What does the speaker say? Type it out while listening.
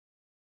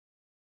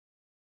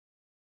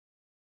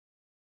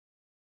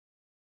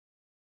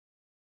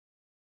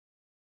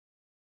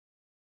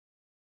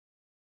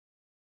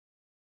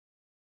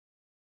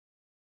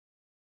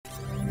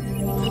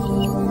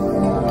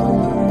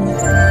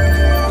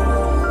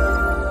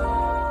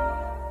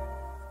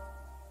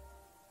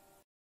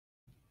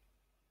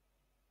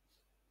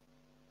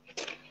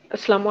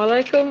Assalamu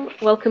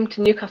alaikum. Welcome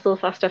to Newcastle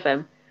Fast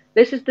FM.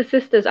 This is the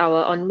Sisters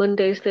Hour on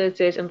Mondays,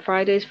 Thursdays, and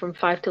Fridays from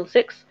 5 till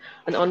 6.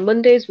 And on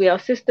Mondays, we are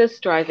sisters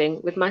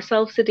striving with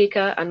myself,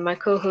 Siddiquha, and my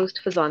co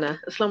host, Farzana.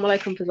 Assalamu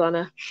alaikum,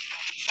 Farzana.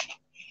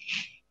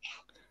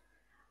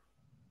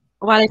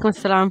 Walaikum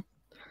salam.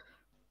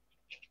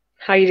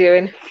 How you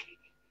doing?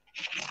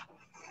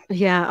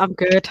 Yeah, I'm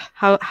good.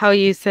 How are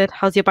you, Sid?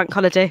 How's your bank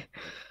holiday?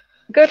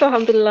 Good,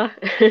 alhamdulillah.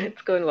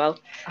 It's going well.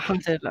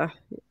 Alhamdulillah.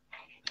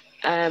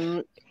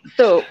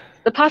 So,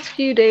 the past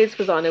few days,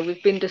 Farzana,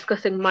 we've been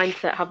discussing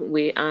mindset, haven't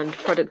we, and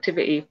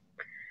productivity.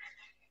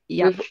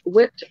 Yeah, We've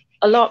worked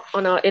a lot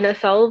on our inner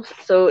selves,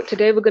 so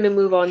today we're going to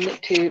move on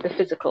to the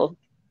physical.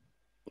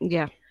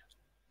 yeah,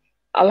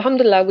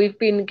 Alhamdulillah, we've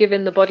been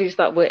given the bodies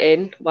that we're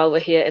in while we're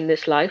here in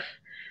this life.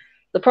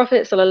 The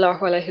Prophet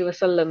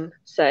ﷺ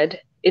said,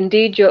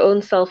 "Indeed, your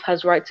own self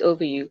has rights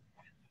over you."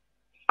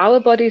 Our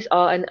bodies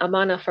are an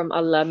amana from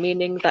Allah,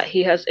 meaning that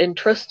He has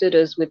entrusted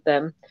us with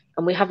them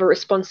and we have a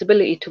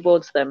responsibility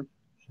towards them.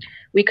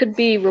 We could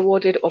be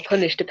rewarded or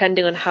punished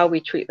depending on how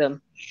we treat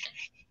them.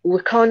 We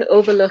can't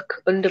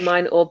overlook,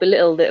 undermine, or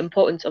belittle the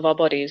importance of our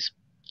bodies.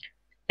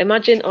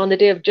 Imagine on the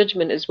day of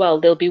judgment as well,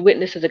 there'll be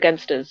witnesses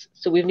against us,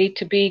 so we need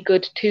to be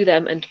good to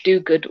them and do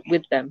good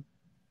with them.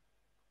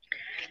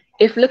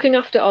 If looking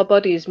after our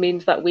bodies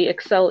means that we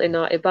excel in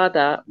our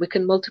ibadah, we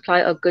can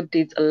multiply our good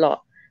deeds a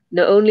lot.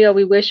 Not only are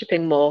we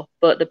worshipping more,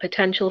 but the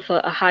potential for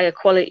a higher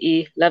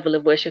quality level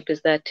of worship is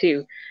there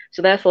too.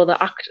 So therefore,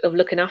 the act of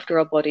looking after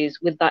our bodies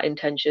with that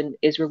intention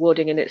is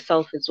rewarding in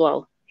itself as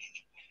well.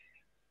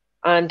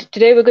 And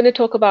today we're going to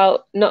talk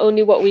about not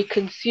only what we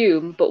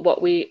consume, but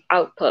what we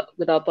output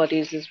with our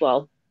bodies as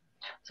well.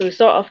 So we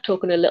start off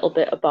talking a little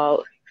bit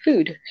about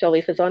food, shall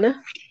we,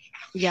 Farzana?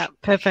 yeah,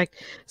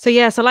 perfect. So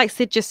like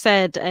Sid just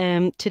said,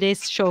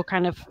 today's show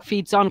kind of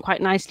feeds on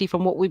quite nicely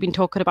from what we've been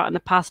talking about in the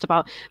past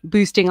about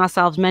boosting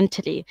ourselves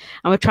mentally.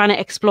 And we're trying to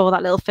explore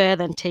that a little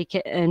further and take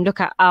it and look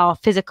at our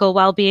physical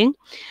well-being.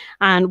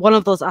 And one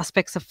of those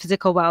aspects of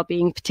physical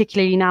well-being,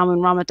 particularly now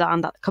in Ramadan,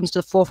 that comes to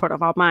the forefront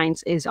of our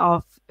minds is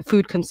our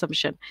food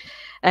consumption.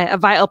 A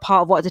vital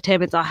part of what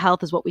determines our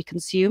health is what we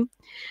consume.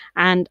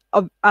 And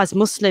as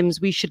Muslims,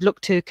 we should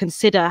look to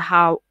consider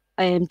how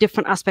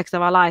different aspects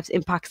of our lives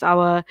impacts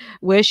our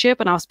worship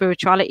and our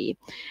spirituality.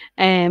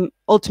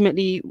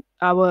 Ultimately,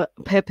 our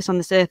purpose on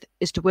this earth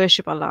is to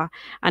worship Allah.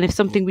 And if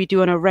something we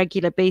do on a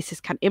regular basis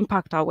can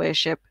impact our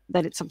worship,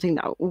 then it's something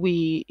that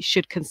we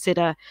should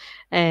consider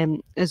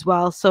as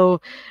well.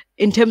 So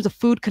in terms of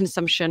food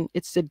consumption,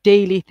 it's a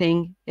daily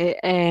thing.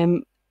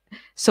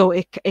 So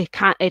it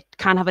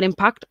can have an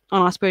impact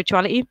on our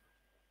spirituality.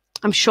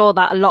 I'm sure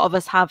that a lot of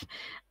us have,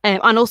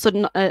 and also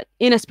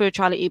inner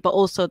spirituality, but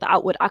also the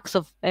outward acts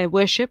of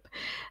worship.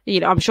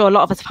 I'm sure a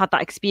lot of us have had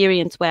that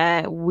experience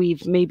where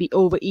we've maybe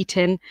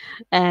overeaten,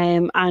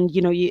 and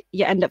you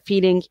end up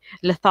feeling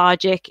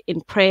lethargic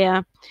in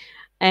prayer,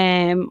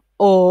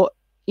 or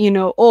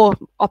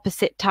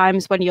opposite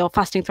times when you're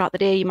fasting throughout the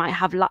day, you might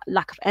have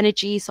lack of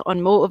energy, so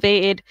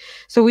unmotivated.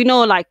 So we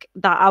know like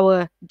that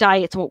our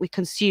diet and what we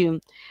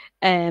consume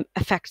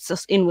affects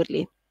us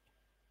inwardly.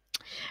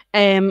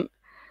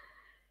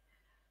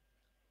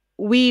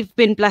 We've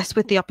been blessed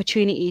with the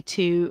opportunity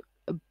to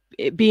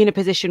be in a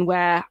position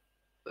where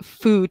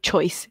food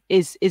choice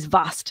is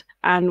vast,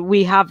 and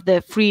we have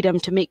the freedom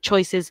to make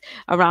choices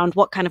around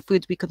what kind of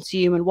foods we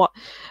consume and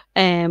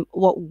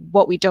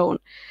what we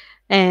don't.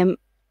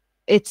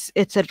 It's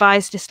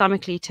advised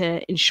Islamically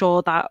to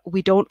ensure that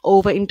we don't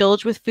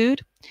overindulge with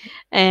food.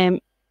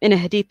 In a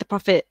hadith, the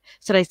Prophet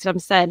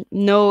said,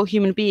 "No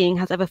human being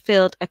has ever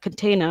filled a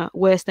container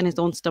worse than his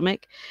own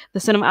stomach. The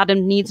son of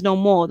Adam needs no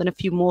more than a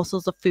few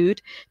morsels of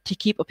food to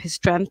keep up his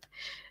strength.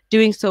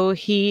 Doing so,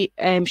 he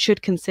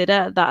should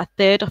consider that a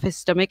third of his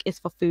stomach is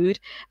for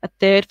food, a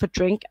third for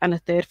drink, and a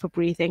third for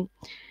breathing."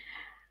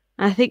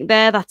 And I think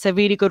that's a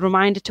really good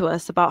reminder to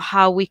us about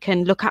how we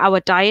can look at our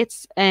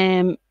diets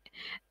in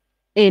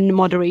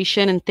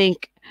moderation and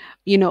think,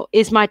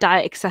 is my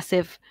diet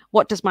excessive?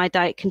 What does my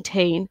diet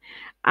contain?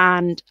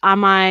 And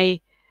am I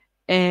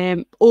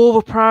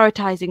over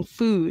prioritizing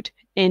food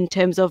in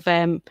terms of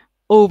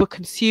over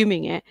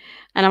consuming it?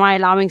 And am I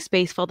allowing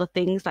space for other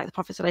things like the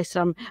Prophet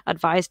ﷺ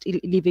advised,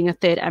 leaving a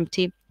third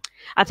empty?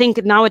 I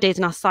think nowadays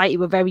in our society,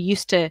 we're very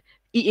used to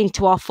eating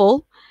to our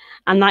full,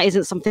 and that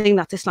isn't something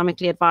that's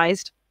Islamically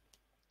advised.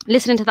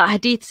 Listening to that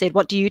hadith, Sid,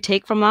 what do you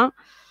take from that?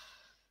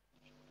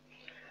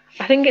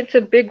 I think it's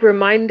a big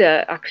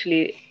reminder,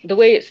 actually, the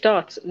way it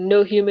starts.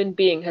 No human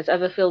being has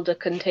ever filled a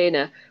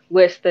container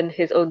worse than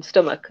his own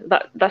stomach.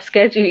 That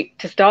scares you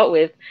to start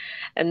with.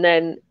 And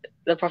then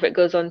the Prophet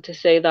goes on to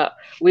say that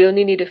we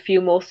only need a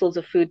few morsels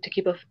of food to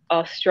keep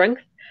our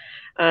strength,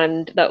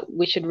 and that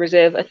we should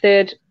reserve a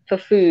third for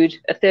food,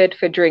 a third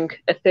for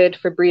drink, a third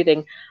for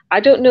breathing.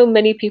 I don't know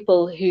many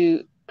people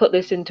who put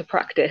this into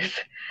practice,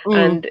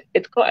 and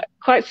it's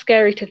quite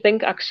scary to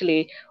think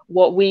actually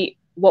what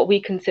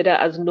we consider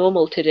as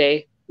normal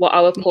today, what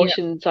our Yeah.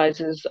 portion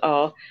sizes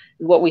are,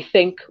 what we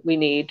think we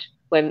need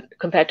when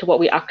compared to what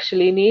we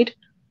actually need.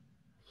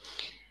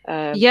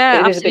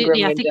 Yeah, It is a big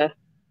absolutely. I think reminder.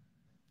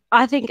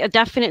 I think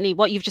definitely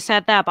what you've just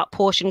said there about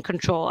portion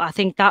control. I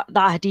think that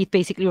hadith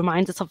basically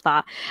reminds us of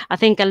that. I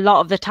think a lot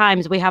of the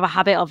times we have a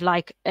habit of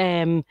like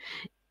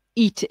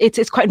eat.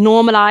 It's quite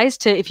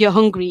normalized to, if you're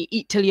hungry,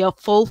 eat till you're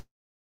full.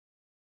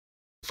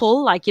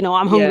 Like,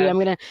 I'm hungry, Yeah, I'm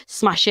gonna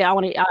smash it. I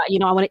want to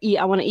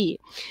I want to eat.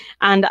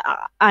 And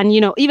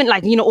even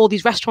like, all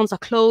these restaurants are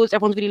closed,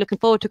 everyone's really looking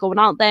forward to going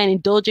out there and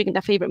indulging in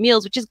their favorite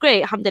meals, which is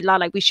great, alhamdulillah.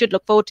 Like, we should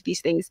look forward to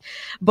these things,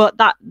 but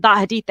that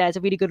hadith there is a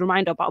really good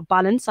reminder about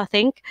balance, I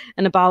think,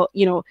 and about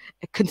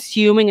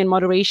consuming in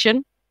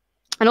moderation.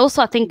 And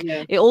also, I think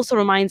yeah, it also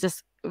reminds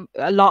us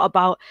a lot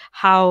about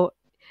how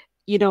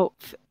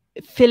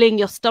filling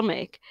your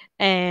stomach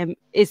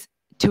is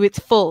to its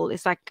full.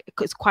 It's like,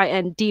 it's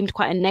deemed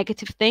quite a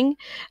negative thing,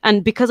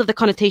 and because of the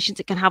connotations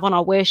it can have on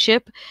our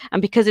worship,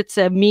 and because it's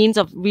a means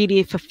of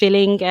really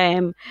fulfilling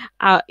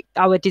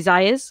our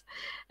desires.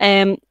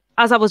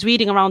 As I was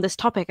reading around this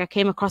topic, I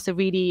came across a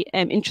really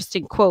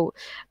interesting quote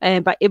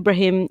by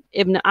Ibrahim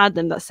ibn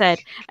Adam that said,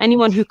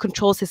 anyone who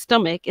controls his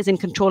stomach is in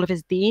control of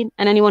his deen,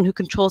 and anyone who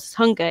controls his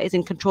hunger is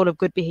in control of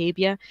good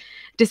behavior.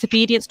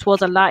 Disobedience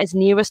towards Allah is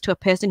nearest to a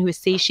person who is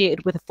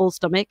satiated with a full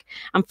stomach,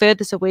 and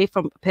furthest away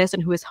from a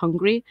person who is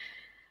hungry.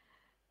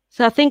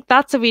 So I think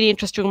that's a really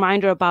interesting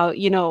reminder about,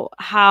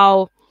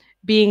 how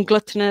being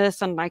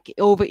gluttonous and like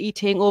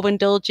overeating,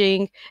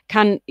 overindulging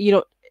can,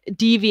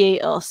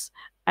 deviate us.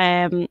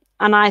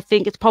 And I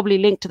think it's probably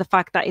linked to the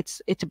fact that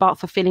it's about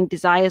fulfilling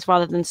desires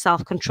rather than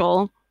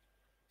self-control.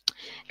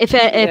 If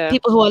yeah.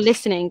 people who are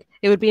listening,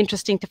 it would be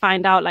interesting to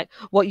find out like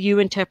what you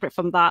interpret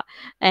from that,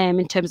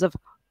 in terms of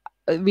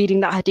reading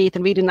that hadith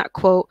and reading that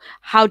quote.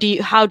 How do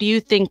you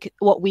think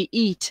what we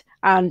eat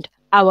and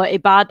our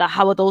ibadah,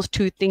 how are those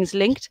two things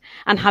linked?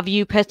 And have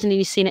you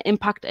personally seen an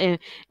impact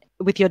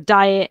with your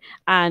diet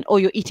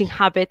or your eating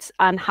habits,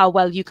 and how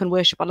well you can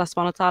worship Allah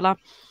subhanahu wa ta'ala?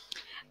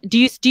 Do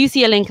you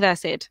see a link there,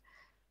 Sid?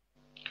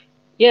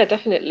 Yeah,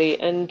 definitely.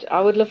 And I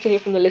would love to hear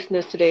from the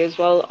listeners today as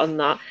well on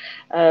that,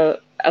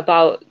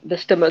 about the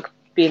stomach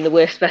being the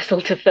worst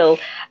vessel to fill,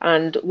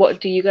 and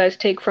what do you guys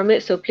take from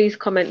it? So please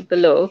comment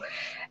below.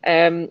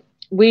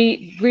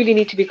 We really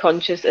need to be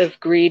conscious of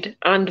greed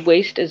and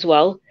waste as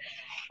well.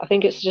 I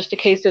think it's just a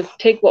case of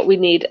take what we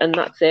need and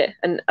that's it.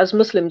 And as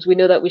Muslims, we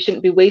know that we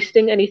shouldn't be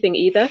wasting anything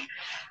either,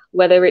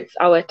 whether it's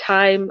our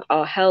time,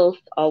 our health,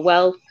 our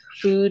wealth,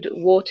 food,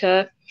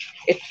 water.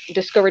 It's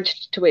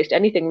discouraged to waste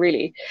anything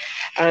really.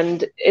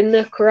 And in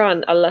the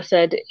Quran, Allah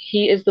said,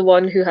 He is the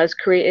one who has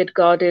created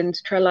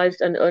gardens,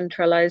 trellised and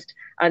untrellised,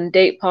 and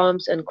date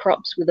palms and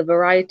crops with a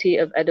variety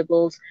of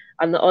edibles,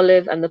 and the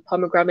olive and the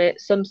pomegranate,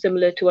 some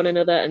similar to one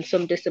another and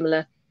some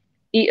dissimilar.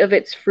 Eat of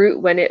its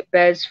fruit when it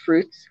bears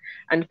fruits,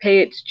 and pay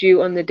its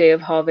due on the day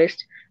of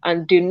harvest,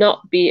 and do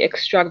not be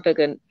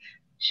extravagant.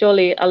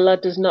 Surely Allah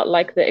does not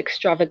like the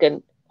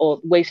extravagant or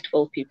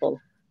wasteful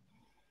people.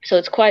 So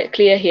it's quite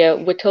clear here.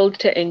 We're told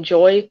to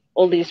enjoy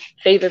all these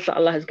favors that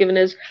Allah has given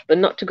us, but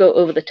not to go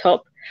over the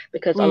top,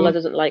 because Allah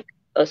doesn't like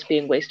us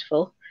being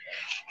wasteful.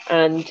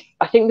 And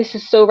I think this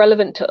is so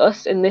relevant to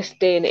us in this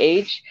day and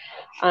age.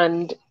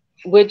 And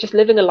we're just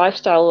living a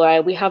lifestyle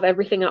where we have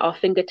everything at our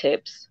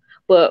fingertips,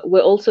 but we're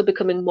also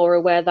becoming more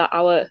aware that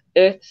our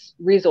Earth's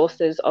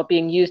resources are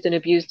being used and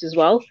abused as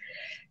well.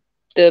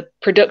 The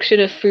production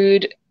of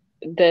food,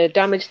 the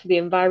damage to the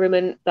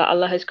environment that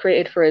Allah has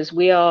created for us,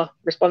 we are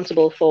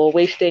responsible for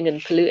wasting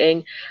and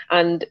polluting.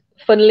 And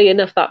funnily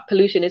enough, that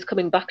pollution is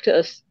coming back to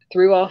us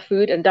through our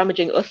food and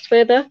damaging us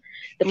further.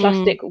 The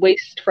plastic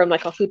waste from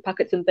like our food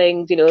packets and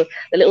things, the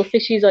little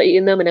fishies are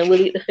eating them, and then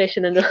we'll eat the fish,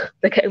 and then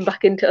they're getting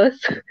back into us.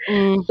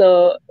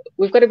 So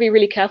we've got to be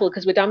really careful,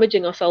 because we're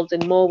damaging ourselves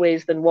in more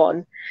ways than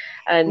one.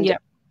 And Yeah.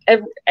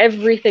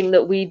 everything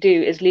that we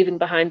do is leaving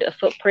behind a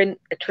footprint,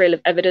 a trail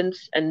of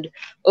evidence. And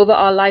over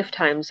our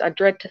lifetimes, I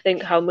dread to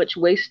think how much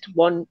waste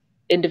one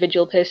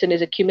individual person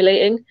is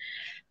accumulating.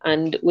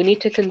 And we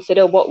need to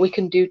consider what we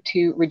can do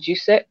to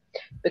reduce it,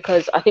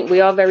 because I think we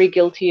are very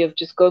guilty of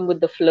just going with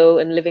the flow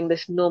and living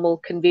this normal,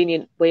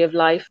 convenient way of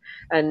life.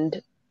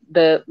 And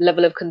the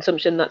level of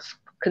consumption that's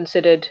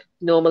considered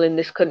normal in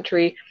this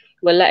country,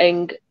 we're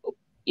letting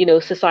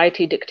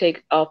society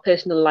dictate our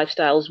personal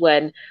lifestyles,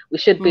 when we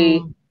should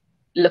be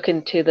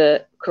looking to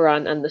the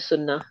Quran and the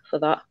Sunnah for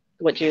that.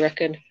 What do you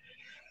reckon?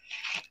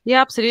 Yeah,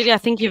 absolutely. I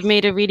think you've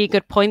made a really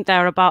good point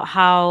there about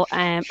how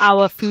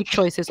our food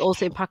choices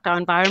also impact our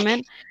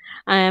environment.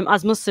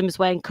 As Muslims,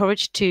 we're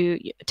encouraged to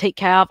take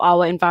care of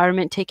our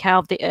environment, take care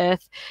of the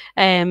earth,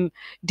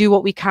 do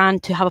what we can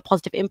to have a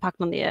positive impact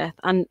on the earth.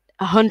 And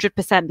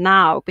 100%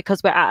 now,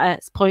 because we're at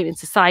a point in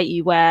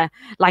society where,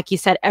 like you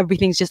said,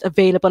 everything's just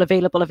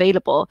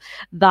available,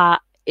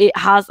 that it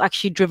has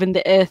actually driven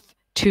the earth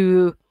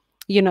to,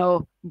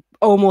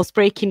 almost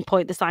breaking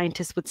point, the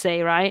scientists would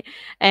say, right?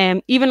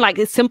 Even like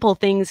simple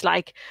things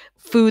like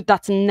food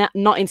that's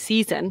not in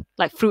season,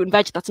 like fruit and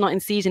veg that's not in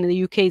season in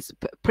the UK is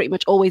pretty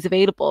much always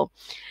available.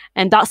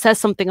 And that says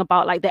something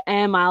about like the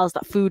air miles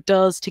that food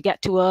does to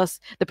get to us,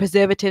 the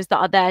preservatives that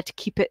are there to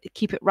keep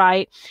it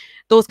right.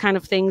 Those kind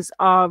of things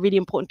are really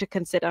important to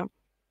consider.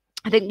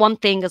 I think one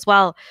thing as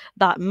well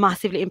that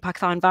massively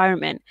impacts our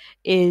environment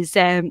is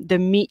the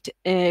meat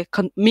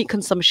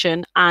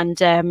consumption and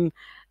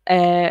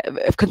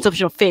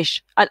consumption of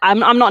fish. I'm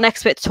not an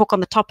expert to talk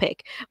on the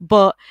topic,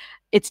 but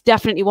it's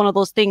definitely one of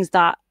those things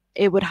that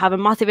it would have a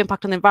massive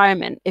impact on the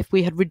environment if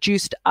we had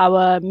reduced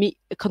our meat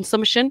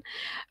consumption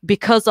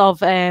because of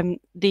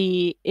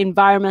the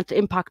environmental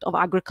impact of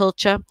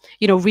agriculture,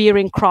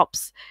 rearing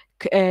crops.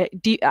 I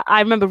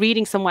remember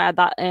reading somewhere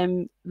that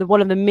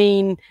one of the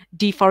main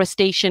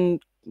deforestation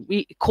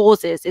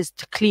causes is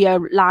to clear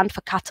land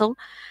for cattle.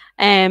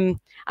 And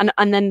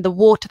then the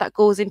water that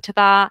goes into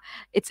that,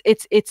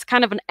 it's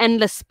kind of an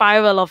endless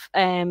spiral of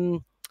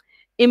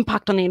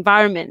impact on the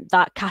environment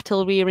that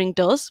cattle rearing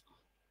does.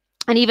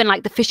 And even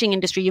like the fishing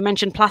industry, you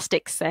mentioned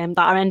plastics that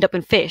end up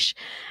in fish.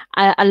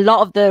 A lot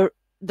of the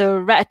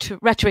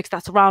rhetoric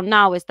that's around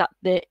now is that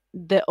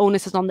the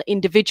onus is on the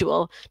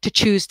individual to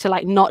choose to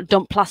like not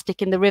dump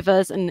plastic in the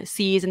rivers and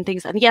seas and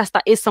things. And yes,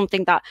 that is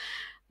something that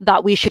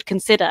we should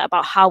consider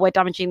about how we're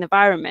damaging the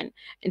environment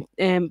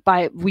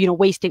by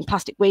wasting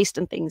plastic waste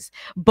and things.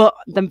 But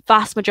the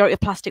vast majority of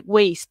plastic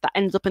waste that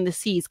ends up in the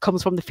seas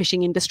comes from the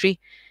fishing industry.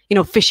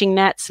 Fishing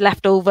nets,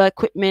 leftover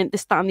equipment,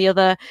 this, that, and the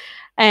other.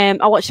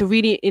 I watched a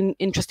really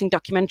interesting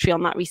documentary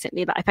on that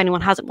recently that if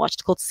anyone hasn't watched,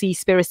 it's called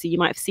Seaspiracy. You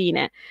might have seen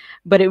it,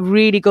 but it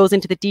really goes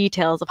into the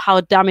details of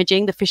how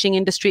damaging the fishing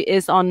industry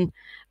is on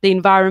the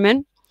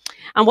environment.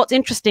 And what's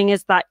interesting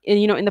is that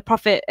in the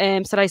Prophet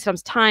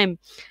Sallallahu time,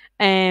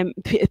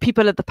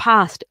 people of the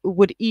past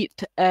would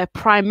eat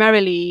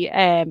primarily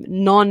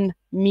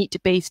non-meat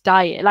based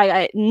diet.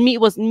 Like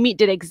meat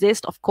did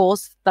exist, of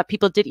course, that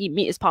people did eat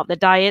meat as part of their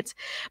diet,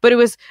 but it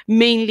was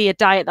mainly a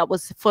diet that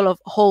was full of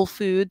whole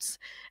foods,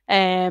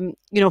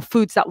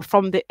 foods that were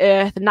from the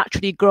earth,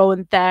 naturally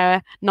grown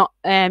there, not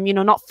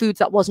not foods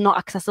that was not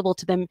accessible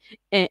to them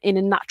in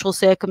a natural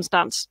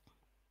circumstance,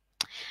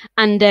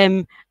 and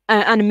a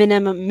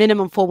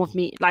minimum form of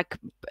meat, like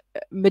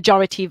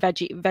majority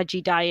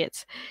veggie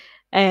diets.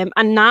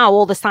 And now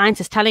all the science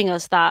is telling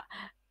us that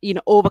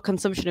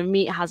overconsumption of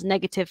meat has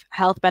negative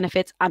health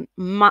benefits and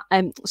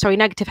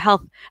negative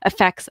health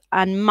effects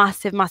and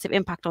massive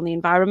impact on the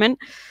environment.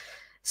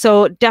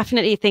 So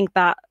definitely think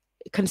that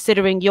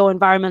considering your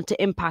environmental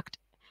impact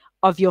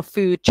of your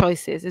food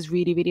choices is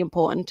really, really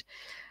important.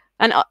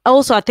 And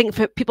also, I think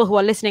for people who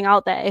are listening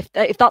out there,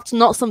 if that's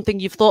not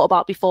something you've thought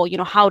about before,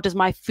 how does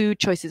my food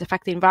choices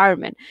affect the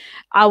environment?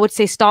 I would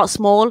say start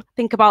small.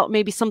 Think about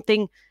maybe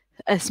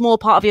a small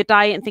part of your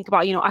diet and think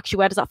about, actually,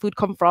 where does that food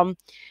come from?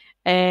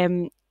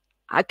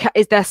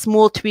 Is there a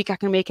small tweak I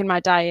can make in my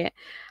diet?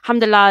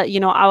 Alhamdulillah,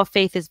 our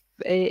faith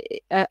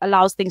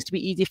allows things to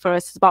be easy for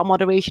us. It's about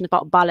moderation, it's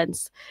about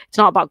balance. It's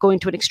not about going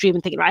to an extreme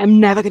and thinking, right, I'm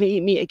never going to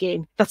eat meat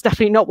again. That's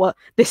definitely not what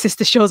this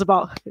sister show's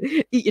about.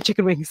 Eat your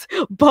chicken wings.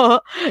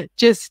 But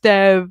just,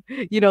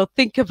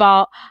 think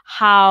about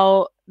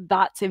how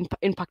that's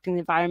impacting the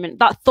environment.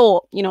 That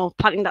thought,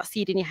 planting that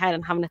seed in your head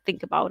and having to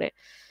think about it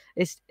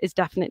is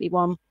definitely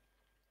one.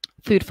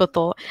 Food for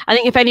thought. I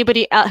think if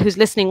anybody who's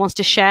listening wants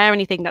to share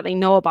anything that they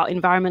know about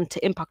environmental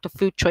impact of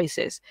food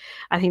choices,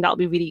 I think that'll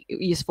be really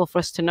useful for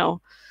us to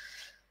know.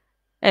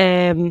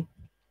 I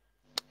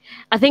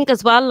think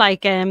as well,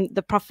 like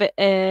the Prophet,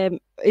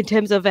 in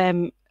terms of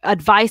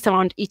advice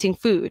around eating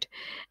food,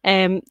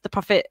 the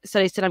Prophet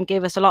ﷺ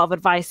gave us a lot of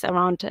advice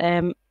around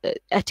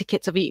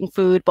etiquettes of eating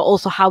food, but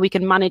also how we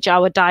can manage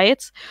our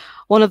diets.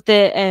 One of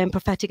the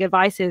prophetic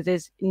advices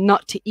is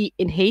not to eat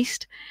in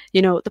haste.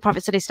 The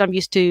Prophet ﷺ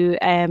used to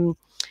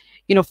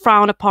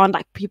frown upon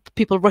like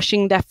people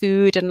rushing their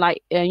food and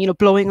like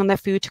blowing on their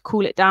food to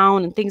cool it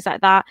down and things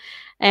like that.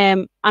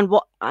 And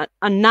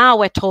now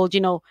we're told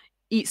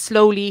eat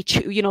slowly,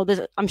 chew.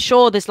 I'm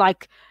sure there's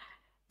like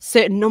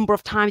certain number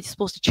of times you're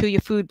supposed to chew your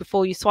food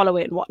before you swallow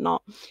it and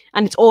whatnot,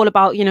 and it's all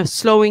about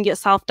slowing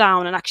yourself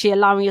down and actually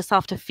allowing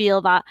yourself to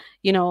feel that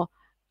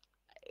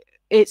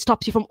it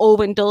stops you from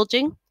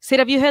overindulging. Sid,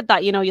 have you heard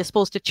that you're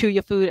supposed to chew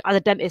your food as a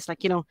dentist,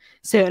 like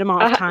certain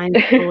amount of time?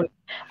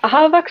 I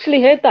have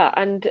actually heard that,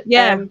 and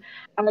yeah,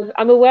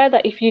 I'm aware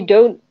that if you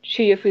don't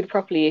chew your food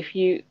properly, if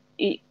you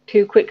eat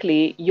too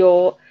quickly,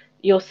 your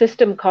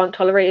system can't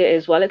tolerate it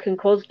as well. It can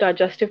cause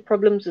digestive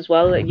problems as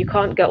well. You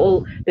can't get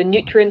all the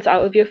nutrients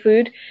out of your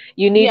food.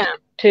 You need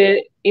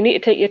to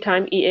take your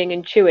time eating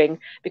and chewing,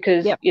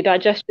 because your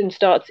digestion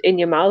starts in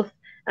your mouth,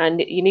 and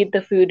you need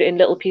the food in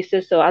little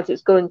pieces. So as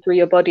it's going through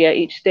your body at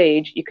each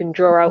stage, you can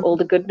draw out all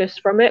the goodness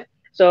from it.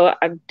 So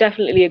I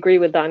definitely agree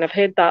with that, and I've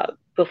heard that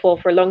before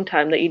for a long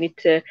time, that you need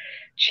to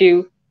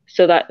chew.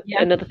 So that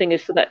another thing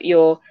is so that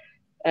your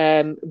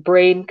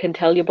brain can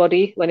tell your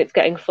body when it's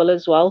getting full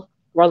as well,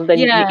 rather than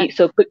you eat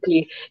so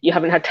quickly you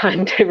haven't had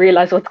time to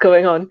realize what's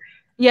going on.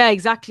 Yeah,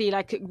 exactly.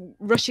 Like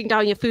rushing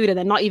down your food and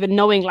then not even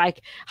knowing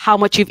like how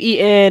much you've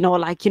eaten or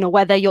like,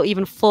 whether you're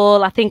even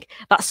full. I think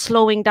that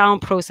slowing down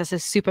process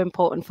is super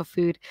important for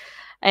food.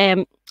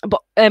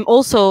 But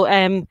also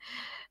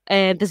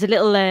there's a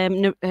little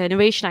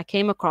narration I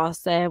came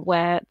across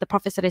where the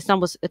Prophet ﷺ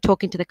was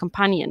talking to the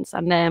companions,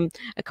 and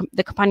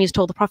the companions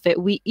told the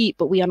Prophet, "We eat,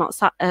 but we are not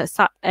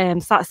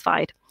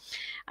satisfied."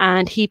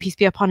 And he, peace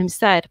be upon him,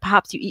 said,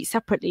 perhaps you eat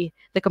separately.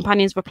 The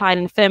companions replied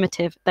in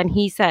affirmative. Then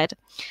he said,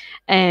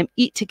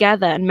 eat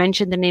together and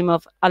mention the name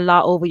of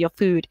Allah over your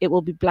food. It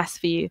will be blessed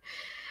for you.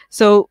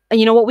 So,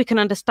 you know, what we can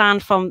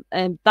understand from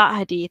that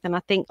hadith, and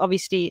I think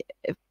obviously,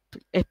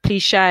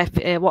 please share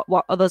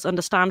what others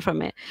understand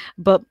from it.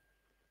 But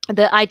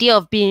the idea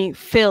of being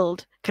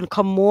filled can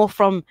come more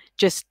from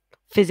just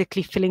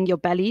physically filling your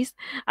bellies.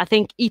 I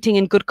think eating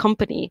in good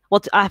company,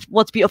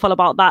 what's beautiful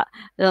about that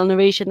little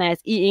narration there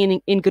is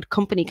eating in good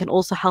company can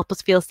also help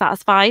us feel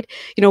satisfied.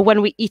 You know,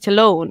 when we eat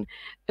alone,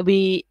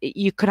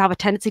 you could have a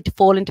tendency to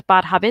fall into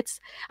bad habits.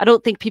 I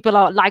don't think people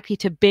are likely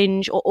to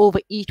binge or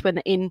overeat when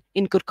they're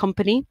in good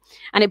company,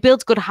 and it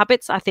builds good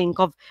habits, I think,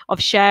 of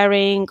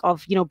sharing,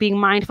 of, you know, being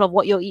mindful of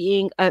what you're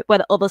eating,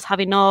 whether others have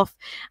enough,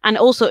 and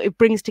also it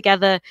brings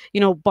together,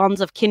 you know,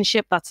 bonds of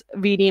kinship. That's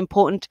really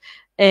important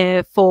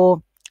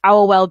for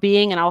our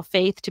well-being and our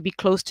faith, to be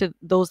close to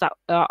those that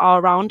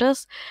are around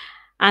us.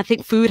 And I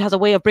think food has a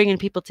way of bringing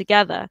people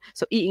together.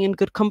 So eating in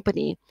good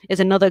company is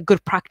another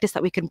good practice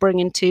that we can bring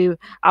into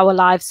our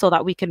lives, so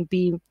that we can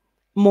be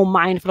more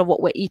mindful of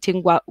what we're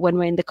eating when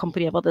we're in the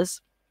company of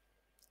others.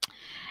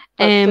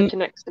 That's such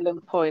an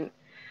excellent point.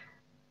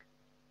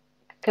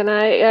 Can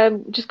I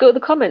just go to the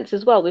comments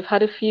as well? We've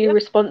had a few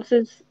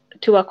responses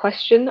to our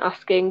question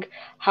asking,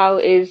 how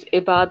is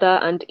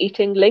ibadah and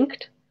eating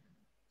linked?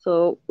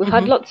 So we've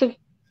had lots of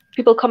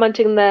people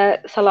commenting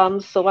their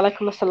salams. So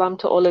walaikum assalam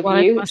to all of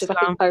you.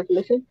 Jazakallah khair for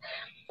listening.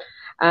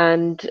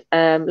 And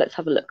let's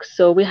have a look.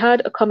 So we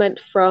had a comment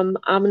from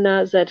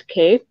Amna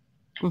ZK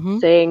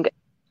saying,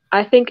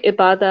 I think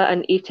ibadah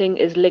and eating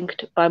is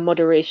linked by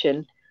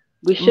moderation.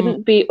 We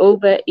shouldn't be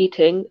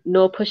overeating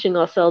nor pushing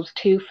ourselves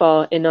too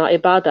far in our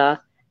ibadah,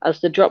 as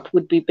the drop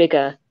would be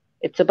bigger.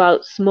 It's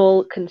about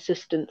small,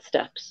 consistent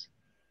steps.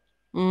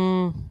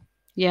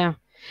 Yeah.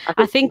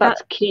 I think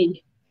that's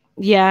key.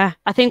 Yeah,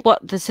 I think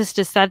what the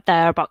sister said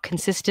there about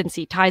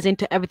consistency ties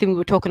into everything we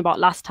were talking about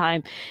last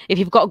time. If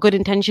you've got a good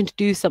intention to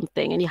do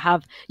something and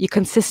you're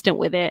consistent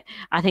with it,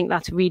 I think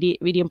that's really,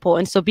 really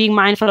important. So being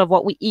mindful of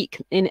what we eat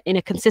in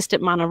a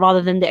consistent manner,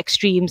 rather than the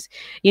extremes,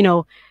 you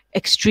know,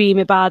 extreme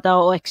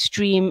ibadah or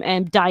extreme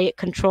diet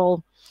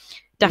control.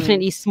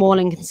 Definitely small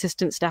and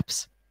consistent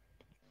steps.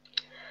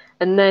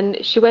 And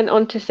then she went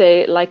on to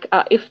say, like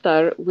at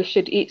iftar, we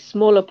should eat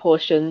smaller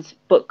portions,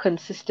 but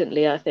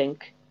consistently, I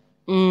think.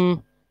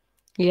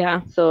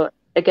 Yeah. So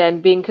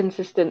again, being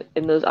consistent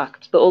in those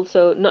acts, but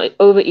also not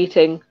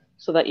overeating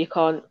so that you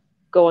can't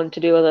go on to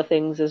do other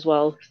things as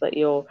well. So that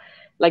you're,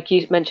 like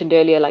you mentioned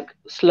earlier, like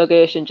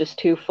sluggish and just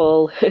too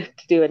full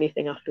to do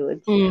anything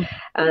afterwards.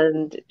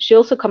 And she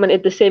also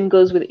commented the same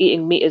goes with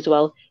eating meat as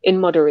well, in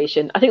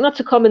moderation. I think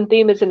that's a common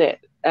theme, isn't it?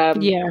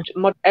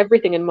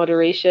 Everything in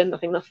moderation. I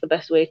think that's the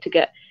best way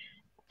to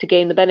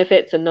gain the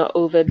benefits and not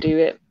overdo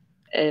it.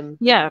 In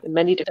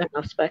many different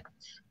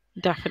aspects.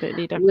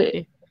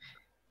 Definitely.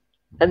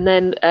 And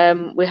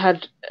then we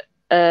had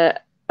a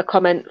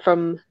comment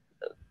from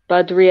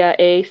Badria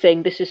A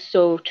saying this is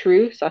so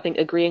true. So I think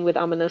agreeing with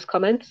Amina's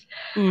comments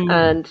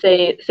and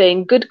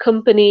saying good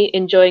company,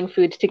 enjoying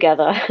food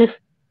together.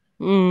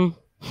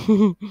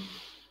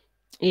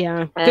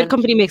 Yeah, good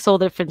company makes all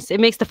the difference. It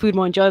makes the food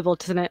more enjoyable,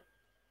 doesn't it?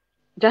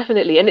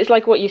 Definitely. And it's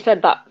like what you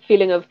said, that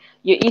feeling of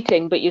you're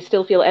eating, but you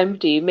still feel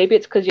empty. Maybe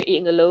it's because you're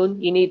eating alone.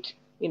 You need,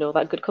 you know,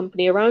 that good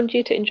company around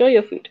you to enjoy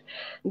your food.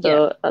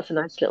 So that's a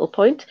nice little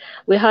point.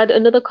 We had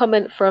another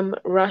comment from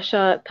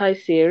Rasha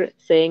Taisir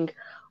saying,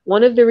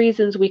 one of the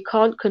reasons we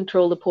can't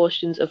control the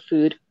portions of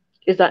food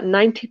is that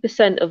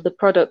 90% of the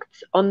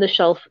products on the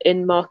shelf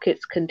in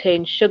markets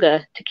contain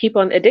sugar to keep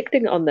on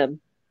addicting on them.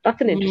 That's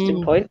an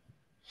interesting point.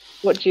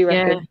 What do you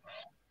reckon?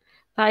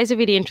 That is a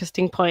really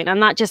interesting point.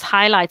 And that just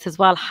highlights as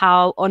well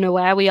how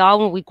unaware we are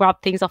when we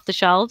grab things off the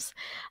shelves.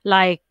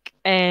 Like,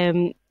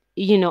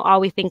 you know, are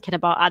we thinking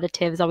about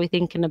additives? Are we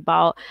thinking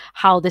about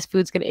how this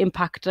food's going to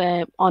impact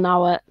on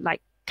our,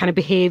 like, kind of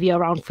behavior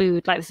around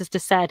food? Like the sister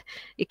said,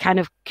 it kind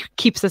of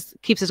keeps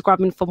us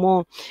grabbing for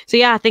more. So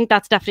yeah, I think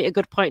that's definitely a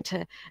good point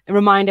to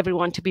remind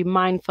everyone to be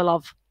mindful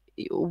of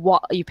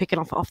what are you picking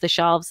off the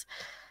shelves.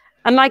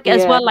 And like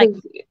as well, like,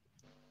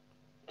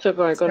 so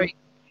go on.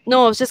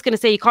 No, I was just going to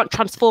say you can't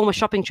transform a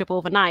shopping trip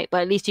overnight,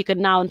 but at least you can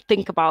now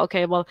think about,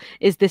 okay, well,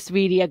 is this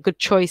really a good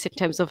choice in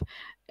terms of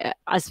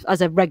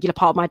as a regular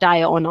part of my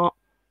diet or not?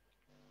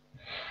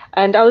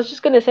 And I was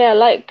just going to say, I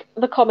like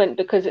the comment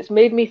because it's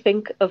made me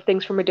think of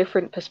things from a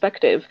different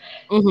perspective.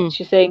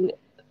 She's saying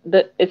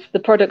that it's the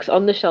products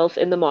on the shelves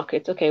in the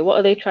markets. Okay, what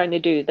are they trying to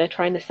do? They're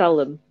trying to sell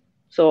them.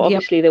 So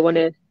obviously they want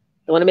to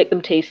make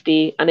them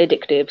tasty and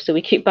addictive. So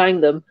we keep buying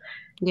them.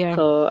 Yeah.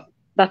 So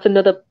that's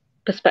another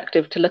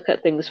perspective to look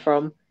at things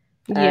from.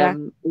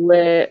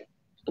 We're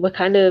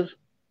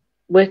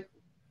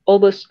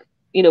almost,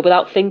 you know,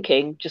 without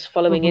thinking, just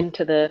following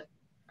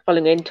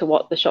into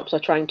what the shops are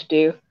trying to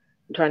do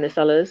and trying to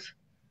sell us.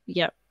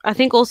 Yeah, I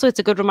think also it's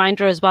a good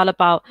reminder as well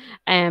about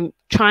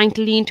trying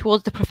to lean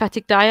towards the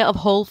prophetic diet of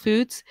whole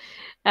foods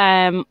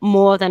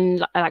more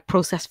than like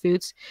processed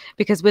foods,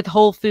 because with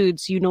whole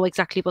foods you know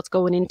exactly what's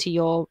going into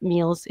your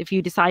meals. If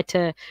you decide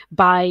to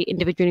buy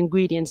individual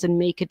ingredients and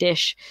make a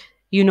dish,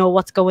 you know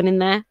what's going in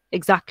there,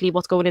 exactly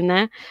what's going in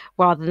there,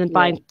 rather than Yeah.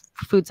 buying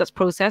foods that's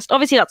processed.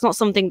 Obviously that's not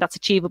something that's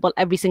achievable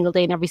every single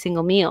day in every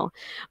single meal,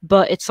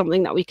 but it's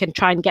something that we can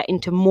try and get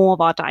into more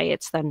of our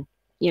diets than,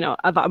 you know,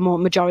 about a more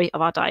majority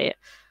of our diet.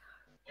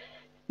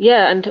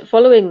 Yeah, and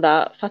following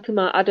that,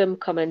 Fatima Adam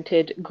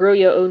commented, "Grow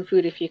your own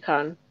food if you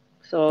can."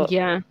 So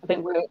Yeah. I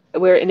think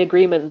we're in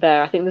agreement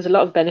there. I think there's a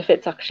lot of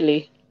benefits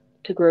actually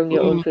to growing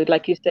your own Mm. food.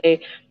 Like you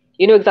say,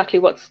 you know exactly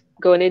what's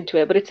going into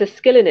it, but it's a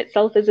skill in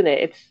itself, isn't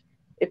it?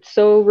 It's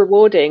so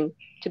rewarding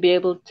to be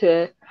able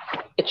to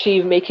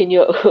achieve making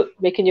your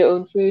making your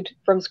own food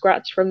from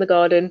scratch from the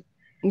garden,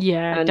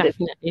 Yeah, and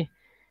definitely.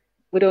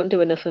 we don't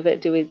do enough of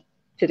it, do we,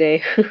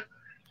 today?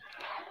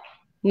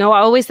 No,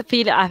 I always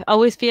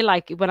feel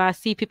like when I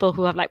see people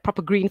who have like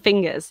proper green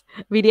fingers,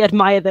 really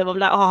admire them. I'm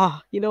like, oh,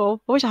 you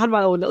know, I wish I had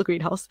my own little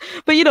greenhouse.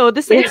 But you know,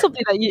 this it's Yeah,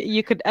 something that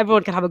you could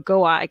everyone can have a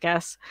go at, I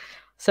guess.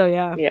 So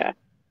yeah. yeah.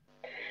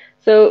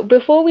 So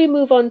before we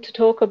move on to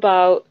talk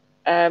about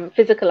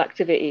physical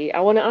activity, I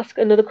want to ask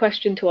another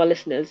question to our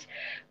listeners,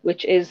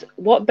 which is,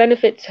 what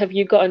benefits have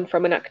you gotten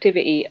from an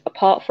activity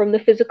apart from the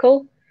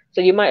physical?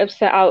 So you might have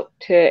set out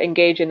to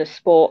engage in a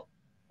sport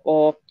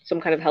or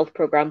some kind of health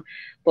program,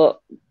 but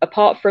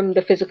apart from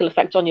the physical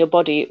effects on your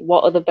body,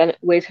 what other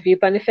ways have you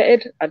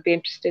benefited? I'd be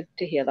interested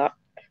to hear that.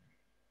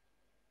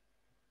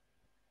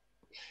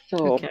 So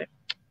Okay.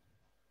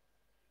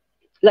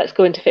 let's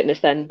go into fitness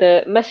then.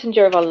 The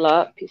Messenger of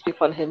Allah, peace be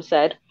upon him,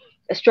 said,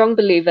 "A strong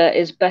believer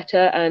is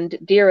better and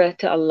dearer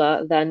to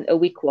Allah than a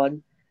weak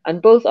one,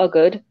 and both are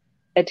good.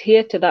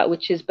 Adhere to that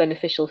which is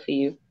beneficial for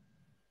you."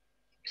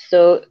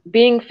 So,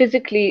 being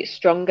physically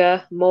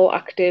stronger, more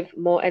active,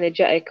 more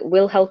energetic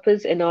will help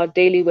us in our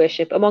daily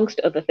worship,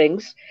 amongst other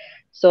things.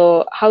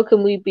 So, how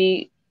can we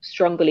be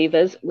strong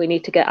believers? We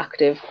need to get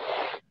active.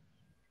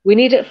 We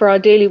need it for our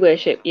daily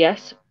worship,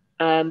 yes,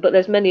 but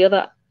there's many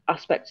other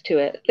aspects to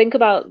it. Think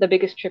about the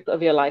biggest trip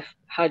of your life,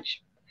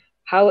 Hajj.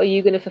 How are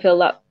you going to fulfill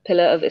that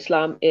pillar of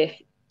Islam if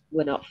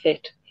we're not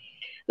fit?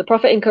 The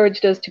Prophet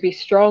encouraged us to be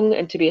strong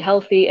and to be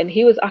healthy, and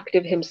he was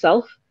active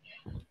himself.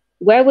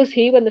 Where was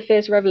he when the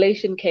first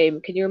revelation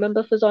came? Can you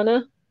remember,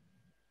 Fazana?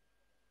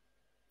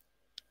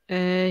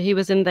 He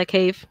was in the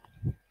cave.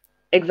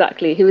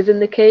 Exactly. He was in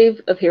the cave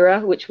of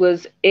Hira, which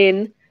was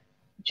in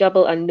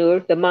Jabal an-Nur,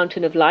 the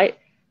mountain of light.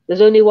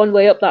 There's only one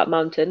way up that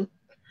mountain.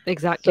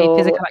 Exactly. So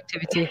Physical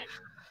activity.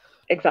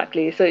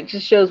 exactly. So it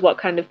just shows what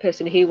kind of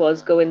person he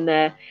was, going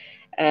there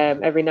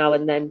every now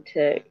and then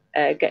to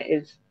get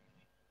his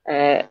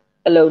uh,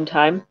 alone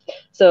time.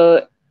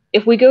 So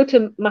if we go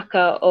to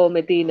Makkah or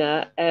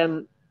Medina,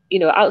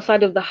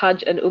 outside of the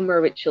Hajj and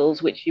Umrah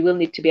rituals, which you will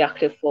need to be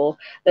active for,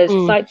 there's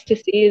Mm. sights to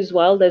see as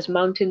well. There's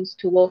mountains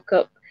to walk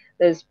up.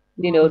 There's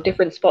Mm.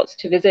 different spots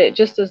to visit,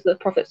 just as the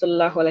Prophet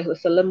sallallahu alaihi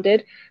wasallam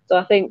did. So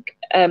I think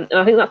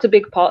that's a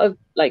big part of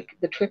like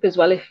the trip as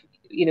well. If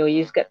you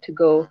just get to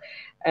go,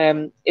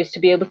 is to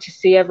be able to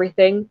see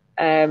everything.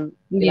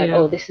 Be like, Yeah.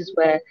 oh, this is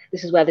where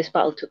this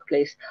battle took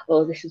place.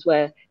 Oh, this is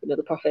where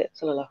the Prophet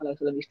sallallahu alaihi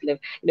wasallam used to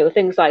live.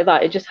 Things like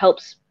that. It just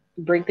helps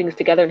bring things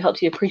together and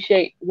helps you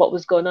appreciate what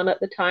was going on at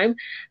the time,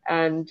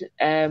 and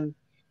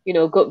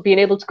being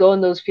able to go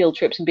on those field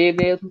trips and being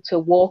able to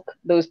walk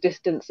those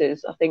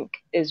distances, I think,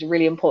 is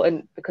really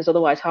important, because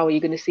otherwise, how are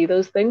you going to see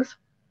those things?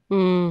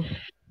 Mm.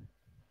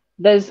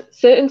 There's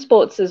certain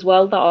sports as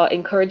well that are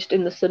encouraged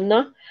in the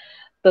Sunnah.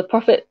 The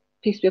Prophet,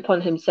 peace be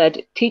upon him,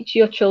 said, "Teach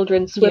your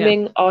children Yeah.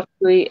 swimming,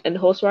 archery, and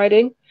horse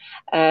riding."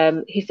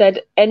 He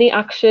said, "Any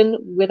action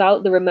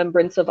without the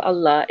remembrance of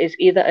Allah is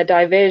either a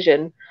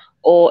diversion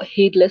or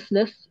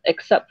heedlessness,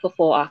 except for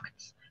four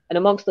acts." And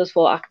amongst those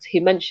four acts, he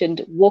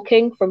mentioned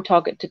walking from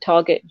target to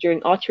target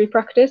during archery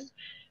practice,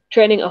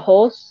 training a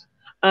horse,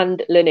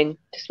 and learning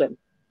to swim.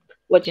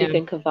 What do you Yeah.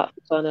 think of that,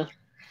 Susanna?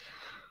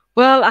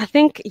 Well, I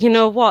think you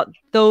know what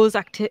those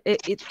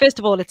first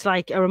of all, it's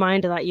like a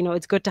reminder that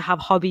it's good to have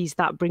hobbies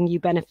that bring you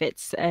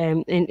benefits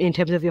in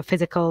terms of your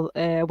physical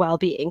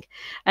well-being.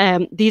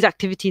 These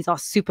activities are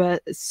super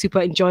super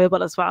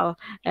enjoyable as well.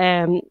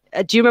 Do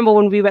you remember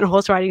when we went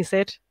horse riding,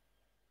 Sid?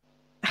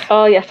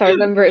 Oh, yes, I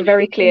remember it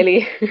very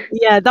clearly.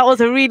 Yeah, that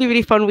was a really,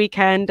 really fun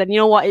weekend. And you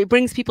know what? It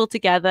brings people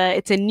together.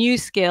 It's a new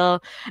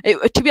skill.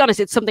 To be honest,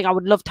 it's something I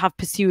would love to have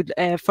pursued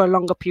for a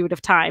longer period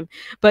of time.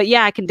 But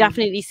yeah, I can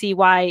definitely see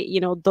why,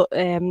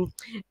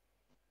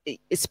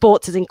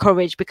 sports is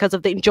encouraged, because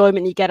of the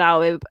enjoyment you get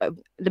out of it,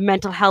 the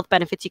mental health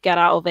benefits you get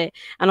out of it,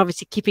 and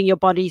obviously keeping your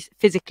body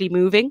physically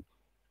moving.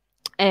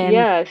 Um,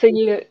 Yeah, so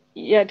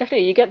yeah,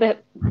 definitely you get the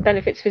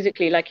benefits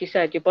physically, like you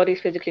said, your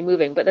body's physically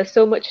moving, but there's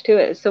so much to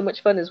it. It's so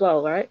much fun as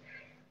well, right?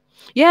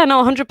 Yeah,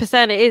 no,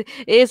 100%. It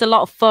is a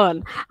lot of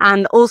fun,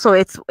 and also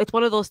it's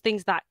one of those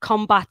things that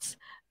combats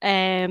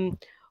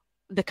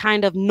the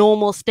kind of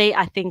normal state,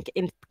 I think,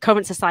 in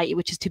current society,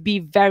 which is to be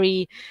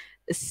very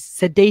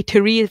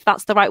sedentary, if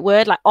that's the right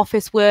word, like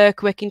office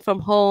work, working from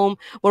home.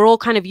 We're all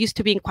kind of used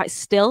to being quite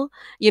still,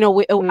 and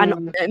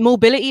Mm.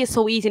 mobility is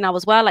so easy now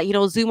as well. Like,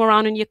 zoom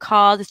around in your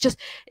cars.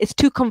 It's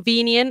too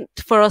convenient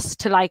for us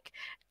to like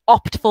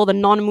opt for the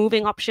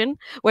non-moving option.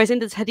 Whereas in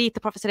this hadith,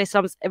 the Prophet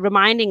ﷺ is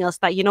reminding us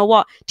that,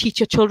 teach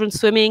your children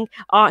swimming,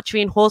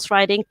 archery, and horse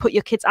riding. Put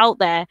your kids out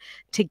there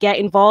to get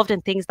involved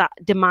in things that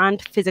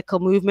demand physical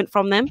movement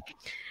from them.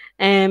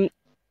 The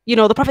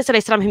Prophet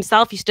ﷺ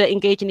himself used to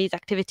engage in these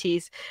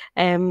activities.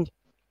 And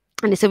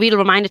it's a real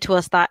reminder to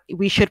us that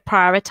we should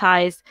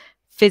prioritize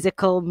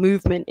physical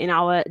movement in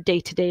our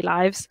day-to-day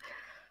lives.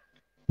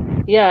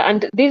 Yeah,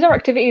 and these are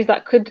activities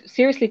that could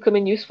seriously come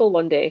in useful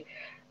one day.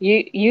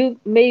 You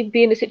may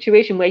be in a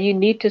situation where you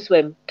need to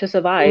swim to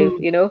survive,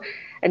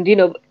 and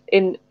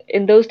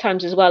in those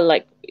times as well,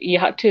 like you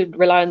had to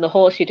rely on the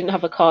horse, you didn't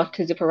have a car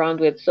to zip around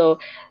with. So,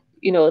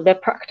 they're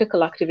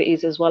practical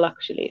activities as well,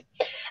 actually.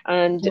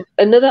 And Yeah.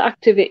 another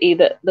activity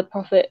that the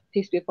Prophet,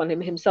 peace be upon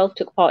him, himself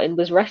took part in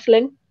was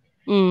wrestling.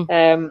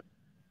 Um,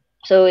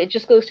 so it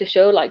just goes to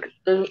show, like,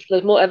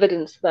 there's more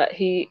evidence that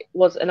he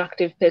was an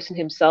active person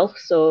himself.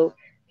 So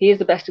he is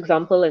the best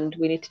example, and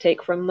we need to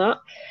take from that.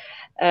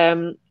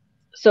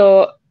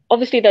 So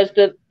obviously, there's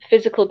the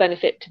physical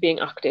benefit to being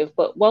active,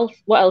 but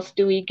what else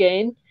do we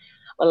gain?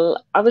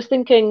 Well, I was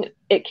thinking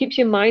it keeps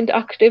your mind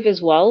active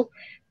as well.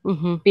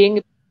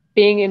 Mm-hmm.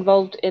 Being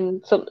involved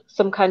in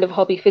some kind of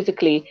hobby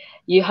physically,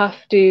 you have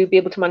to be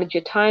able to manage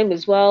your time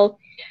as well.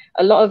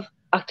 A lot of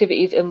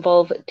activities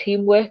involve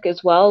teamwork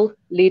as well,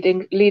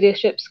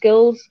 leadership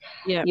skills.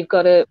 Yeah. You've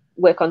got to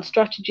work on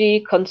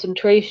strategy,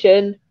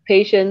 concentration,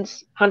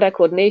 patience, hand-eye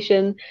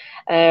coordination.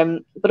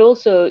 But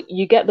also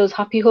you get those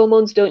happy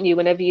hormones, don't you,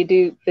 whenever you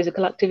do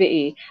physical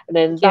activity, and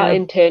then that Yeah.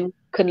 in turn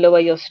can lower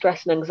your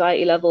stress and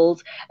anxiety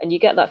levels, and you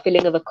get that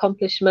feeling of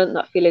accomplishment,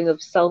 that feeling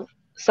of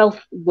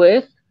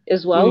self-worth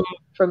as Mm, well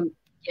from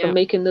yeah.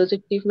 making those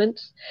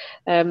achievements.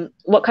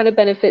 What kind of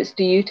benefits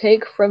do you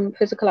take from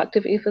physical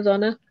activity,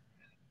 Farzana?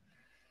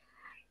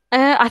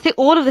 I think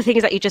all of the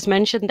things that you just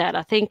mentioned there,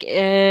 I think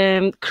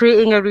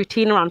creating a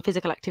routine around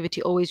physical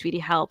activity always really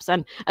helps.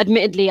 And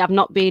admittedly, I've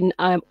not been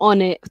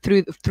on it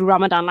through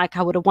Ramadan like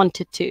I would have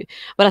wanted to.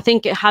 But I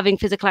think having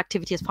physical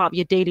activity as part of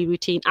your daily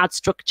routine adds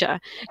structure,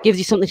 gives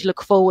you something to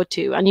look forward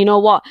to. And you know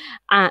what?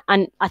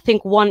 And I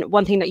think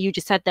one thing that you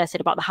just said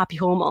about the happy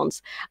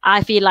hormones,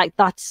 I feel like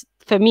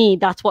for me,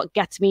 that's what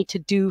gets me to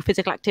do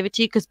physical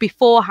activity, because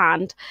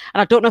beforehand,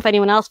 and I don't know if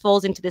anyone else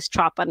falls into this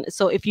trap, and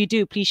so if you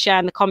do, please share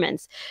in the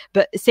comments.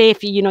 But say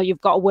if you've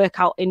got a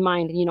workout in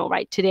mind, and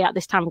right, today at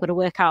this time I'm going to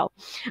work out,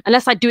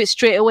 unless I do it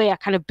straight away, I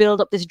kind of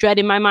build up this dread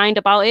in my mind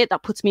about it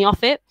that puts me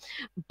off it.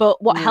 But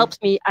what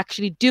helps me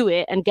actually do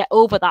it and get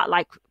over that,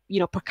 like,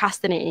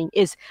 procrastinating,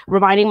 is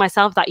reminding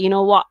myself that,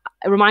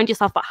 remind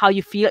yourself about how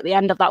you feel at the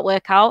end of that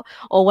workout,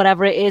 or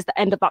whatever it is, the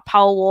end of that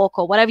power walk,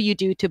 or whatever you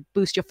do to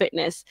boost your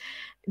fitness.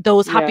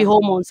 Those happy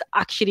hormones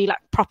actually like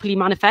properly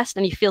manifest,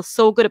 and you feel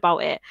so good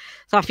about it.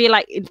 So I feel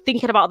like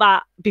thinking about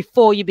that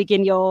before you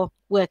begin your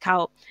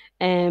workout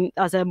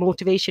as a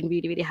motivation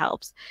really, really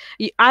helps.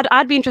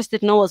 I'd be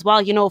interested to know as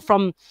well,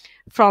 from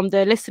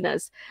the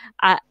listeners,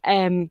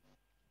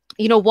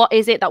 what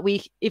is it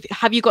that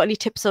have you got any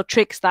tips or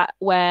tricks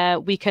where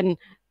we can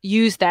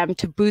use them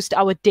to boost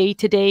our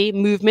day-to-day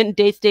movement,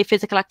 day-to-day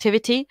physical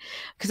activity?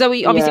 Because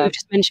obviously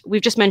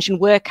we've just mentioned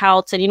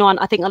workouts, and and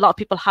I think a lot of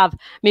people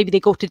maybe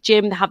they go to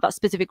gym, they have that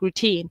specific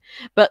routine,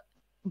 but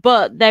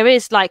there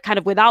is, like, kind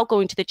of, without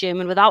going to the gym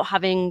and without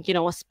having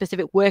a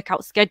specific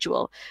workout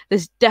schedule,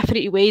 there's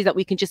definitely ways that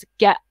we can just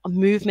get a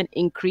movement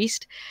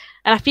increased.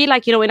 And I feel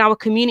like in our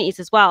communities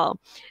as well,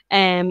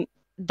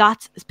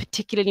 that's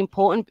particularly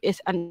important,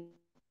 and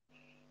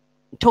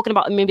talking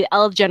about maybe the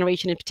elder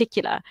generation in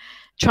particular,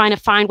 trying to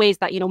find ways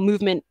that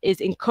movement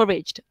is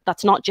encouraged.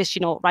 That's not just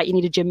right, you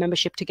need a gym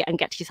membership to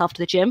get yourself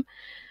to the gym.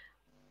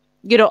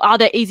 Are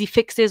there easy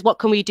fixes? What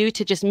can we do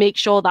to just make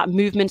sure that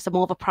movements are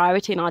more of a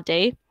priority in our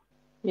day?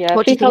 Yeah,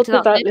 What do you please think help to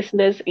with that, that, Sid?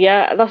 listeners.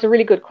 Yeah, that's a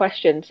really good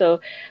question. So,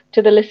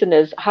 to the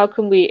listeners, how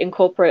can we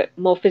incorporate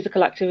more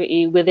physical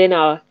activity within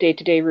our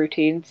day-to-day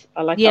routines?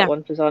 I like that Yeah.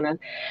 one, Fazana.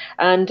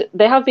 And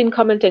they have been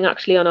commenting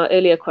actually on our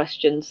earlier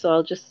questions, so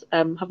I'll just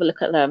have a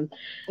look at them.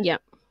 Yeah.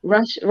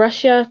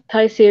 Russia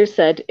Taisir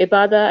said,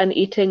 Ibadah and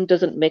eating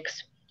doesn't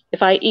mix.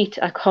 If I eat,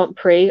 I can't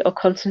pray or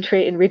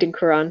concentrate in reading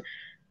Quran.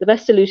 The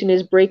best solution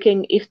is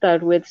breaking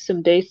iftar with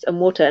some dates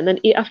and water and then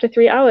eat after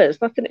 3 hours.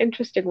 That's an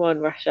interesting one,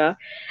 Russia.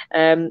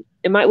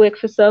 It might work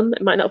for some,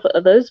 it might not for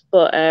others,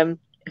 but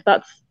if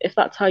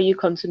that's how you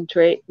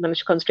manage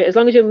to concentrate, as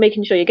long as you're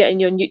making sure you're getting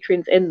your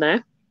nutrients in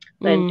there,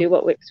 then do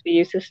what works for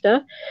you,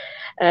 sister.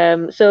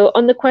 So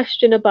on the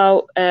question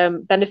about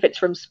benefits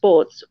from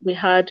sports, we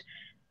had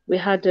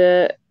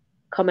a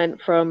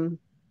comment from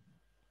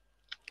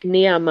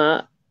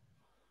Niyama,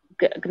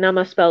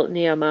 Gnama spelt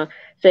Niyama,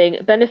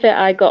 saying, benefit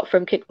I got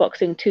from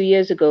kickboxing 2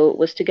 years ago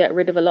was to get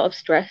rid of a lot of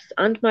stress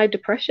and my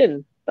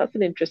depression. That's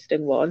an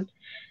interesting one.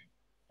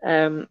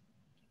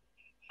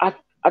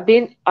 I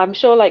I'm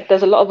sure like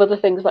there's a lot of other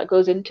things that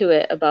goes into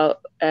it about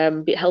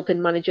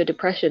helping manage your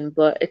depression,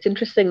 but it's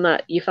interesting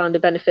that you found a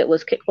benefit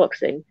was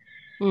kickboxing.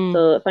 Mm.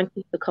 So thank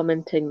you for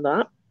commenting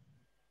that.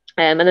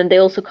 And then they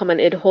also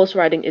commented, horse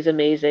riding is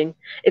amazing.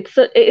 It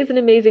is an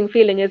amazing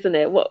feeling, isn't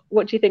it? What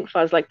do you think,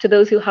 Faz? Like to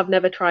those who have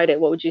never tried it,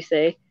 what would you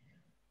say?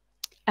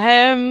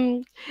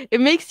 Um, it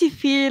makes you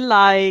feel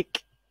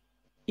like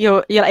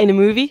you're in a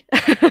movie.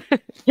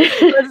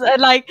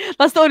 Like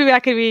that's the only way I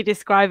can really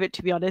describe it,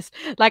 to be honest.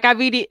 Like I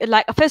really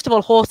like, first of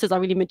all, horses are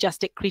really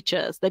majestic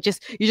creatures. They're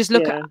just,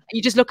 Yeah.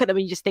 you just look at them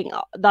and you just think,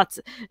 oh, that's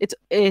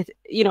it,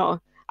 you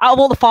know, out of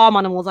all the farm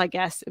animals, I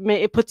guess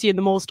it puts you in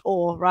the most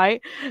awe,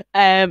 right?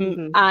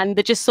 Hmm. And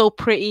they're just so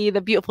pretty,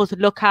 they're beautiful to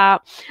look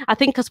at. I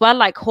think as well,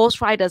 like horse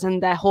riders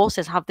and their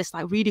horses have this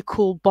like really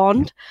cool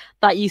bond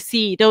that you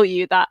see, don't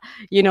you? That,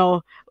 you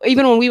know,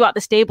 even when we were at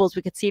the stables,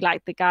 we could see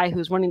like the guy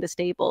who's running the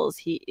stables,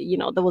 he, you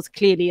know, there was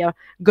clearly a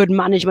good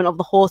management of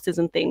the horses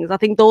and things. I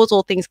think those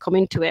all things come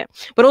into it.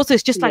 But also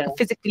it's just like a Yeah.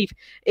 physically,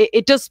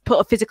 it does put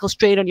a physical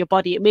strain on your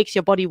body. It makes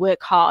your body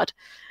work hard.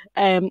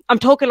 I'm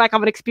talking like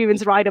I'm an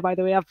experienced rider, by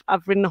the way.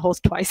 I've ridden a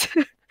horse twice.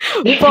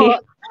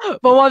 but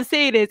but what I'm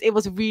saying is it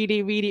was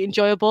really, really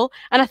enjoyable.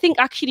 And I think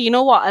actually, you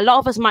know what, a lot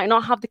of us might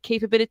not have the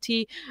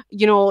capability,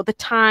 you know, the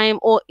time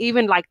or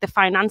even like the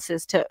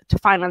finances to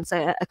finance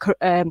a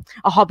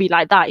hobby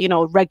like that, you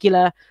know,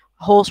 regular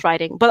horse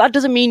riding. But that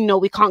doesn't mean, you know,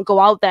 we can't go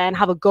out there and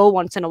have a go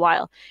once in a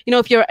while. You know,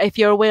 if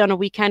you're away on a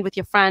weekend with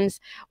your friends,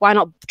 why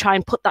not try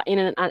and put that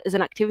in as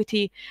an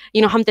activity?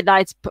 You know,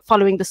 alhamdulillah, it's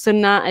following the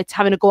sunnah, it's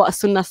having a go at a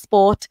sunnah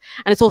sport,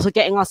 and it's also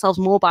getting ourselves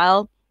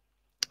mobile.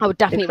 I would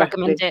definitely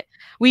recommend Exactly. it.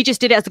 We just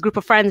did it as a group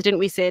of friends,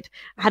 didn't we, Sid?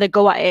 Had a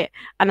go at it,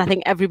 and I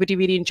think everybody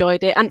really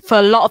enjoyed it. And for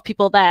a lot of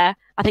people there,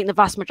 I think the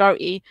vast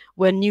majority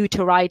were new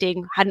to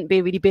riding, hadn't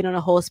really been on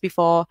a horse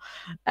before,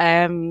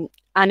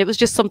 and it was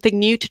just something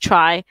new to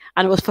try,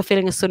 and it was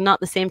fulfilling a sunnah at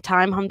the same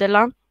time,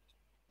 alhamdulillah.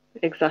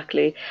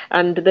 Exactly.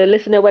 And the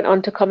listener went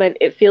on to comment,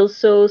 it feels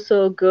so,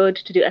 so good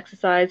to do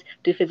exercise,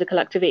 do physical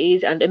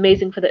activities, and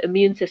amazing for the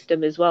immune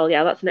system as well.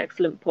 Yeah, that's an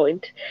excellent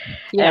point.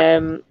 Yeah.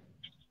 Um,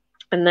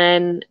 and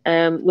then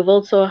we've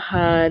also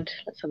had,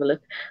 let's have a look.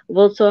 We've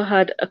also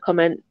had a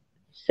comment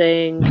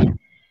saying,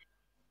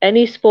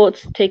 any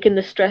sports taking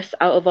the stress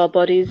out of our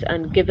bodies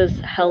and give us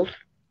health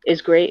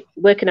is great.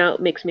 Working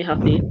out makes me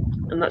happy.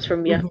 And that's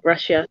from, yeah, Mhm.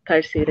 Russia,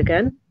 Kaisid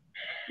again.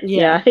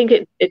 Yeah, I Yeah. think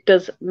it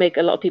does make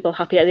a lot of people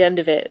happy at the end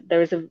of it.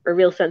 There is a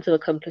real sense of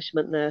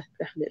accomplishment there,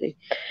 definitely.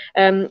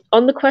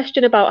 On the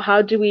question about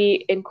how do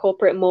we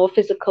incorporate more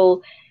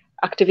physical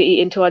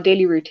activity into our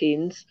daily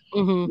routines,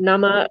 Hmm.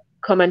 Nama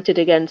commented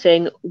again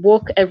saying,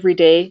 walk every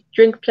day,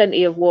 drink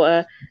plenty of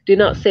water, do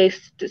not say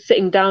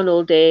sitting down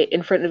all day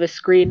in front of a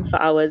screen for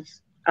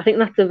hours. I think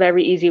that's a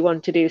very easy one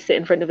to do, sit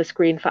in front of a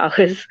screen for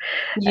hours.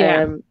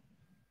 Yeah. Um,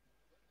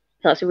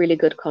 that's a really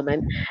good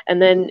comment.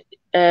 And then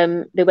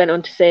they went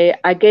on to say,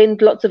 I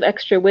gained lots of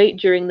extra weight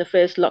during the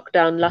first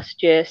lockdown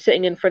last year,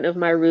 sitting in front of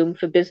my room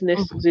for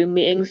business Hmm. Zoom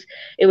meetings.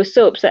 It was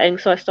so upsetting,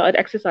 so I started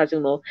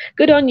exercising more.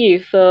 Good on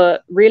you for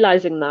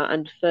realizing that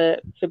and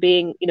for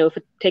being,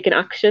 for taking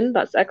action.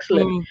 That's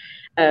excellent.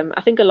 Mm.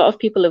 I think a lot of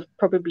people have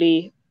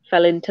probably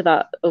fell into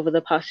that over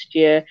the past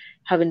year,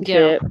 having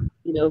Yeah.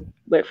 to,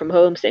 work from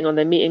home, sitting on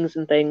their meetings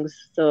and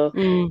things. So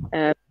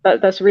Mm.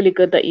 that's really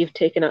good that you've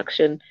taken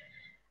action.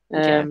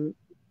 Yeah. Um,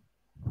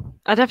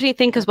 I definitely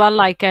think as well,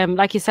 like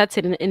you said,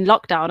 Sid, in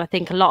lockdown, I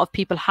think a lot of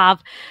people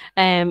have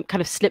kind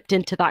of slipped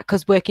into that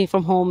because working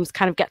from homes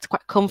kind of gets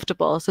quite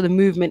comfortable, so the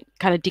movement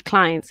kind of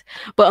declines.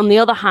 But on the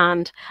other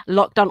hand,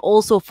 lockdown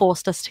also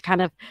forced us to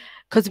kind of,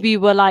 because we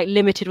were like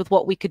limited with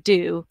what we could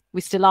do,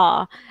 we still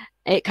are.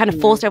 It kind of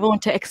mm. forced everyone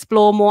to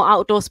explore more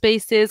outdoor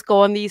spaces,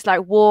 go on these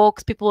like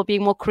walks. People were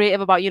being more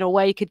creative about, you know,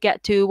 where you could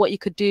get to, what you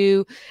could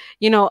do,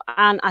 you know.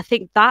 And I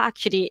think that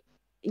actually,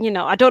 you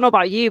know, I don't know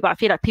about you, but I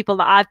feel like people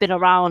that I've been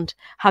around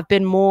have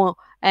been more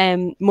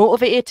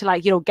motivated to,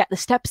 like, you know, get the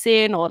steps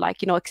in, or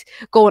like, you know,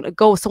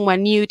 go somewhere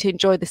new to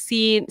enjoy the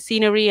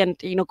scenery, and,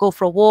 you know, go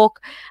for a walk.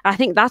 I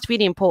think that's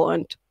really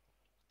important.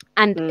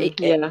 And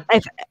Yeah.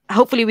 if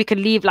hopefully we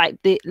can leave like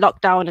the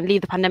lockdown and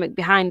leave the pandemic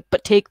behind,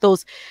 but take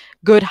those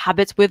good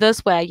habits with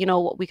us, where, you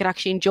know, we can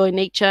actually enjoy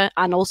nature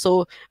and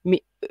also,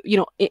 you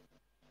know,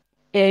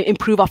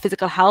 improve our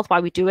physical health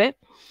while we do it.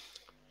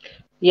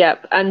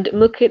 Yep. And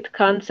Mukit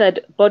Khan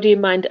said, body,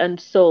 mind,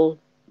 and soul.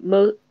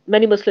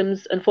 Many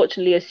Muslims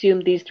unfortunately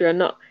assume these three are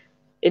not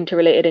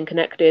interrelated and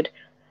connected,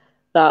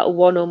 that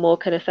one or more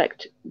can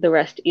affect the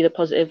rest either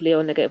positively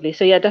or negatively.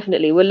 So yeah,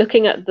 definitely. We're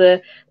looking at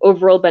the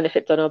overall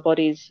benefits on our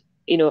bodies,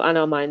 and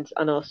our minds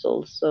and our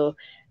souls. So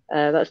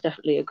that's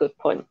definitely a good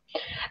point.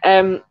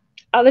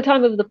 At the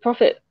time of the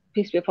Prophet,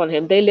 peace be upon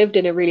him, they lived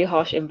in a really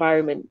harsh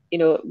environment.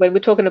 When we're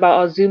talking about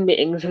our Zoom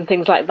meetings and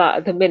things like that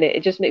at the minute,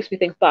 it just makes me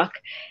think back.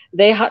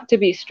 They had to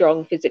be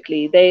strong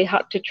physically. They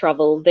had to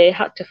travel. They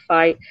had to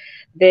fight.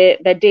 Their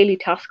daily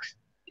tasks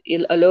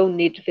alone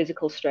need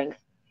physical strength.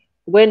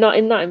 we're not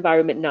in that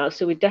environment now,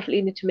 so we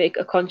definitely need to make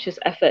a conscious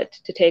effort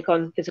to take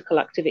on physical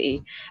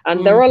activity.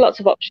 And there Mm, are lots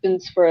of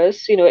options for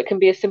us. It can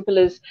be as simple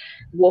as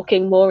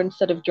walking more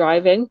instead of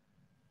driving.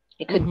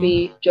 It could hmm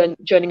be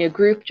joining a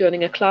group,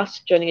 joining a class,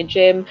 joining a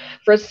gym.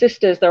 For us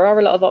sisters, there are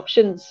a lot of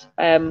options.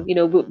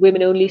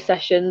 Women only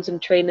sessions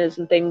and trainers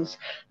and things,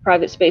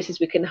 private spaces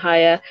we can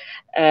hire,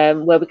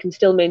 where we can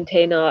still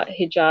maintain our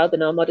hijab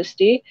and our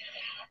modesty.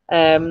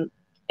 Um,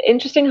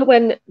 Interesting how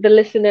when the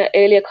listener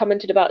earlier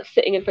commented about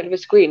sitting in front of a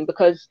screen,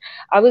 because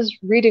I was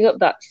reading up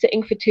that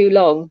sitting for too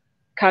long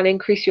can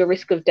increase your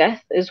risk of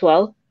death as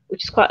well,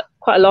 which is quite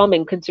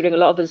alarming considering a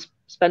lot of us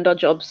spend our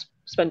jobs,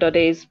 spend our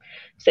days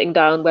sitting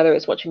down, whether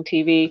it's watching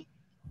TV,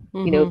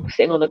 hmm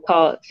sitting in the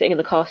car, sitting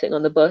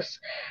on the bus.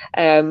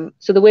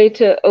 So the way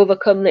to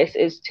overcome this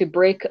is to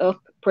break up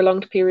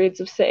prolonged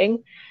periods of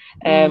sitting.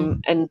 mm.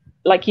 And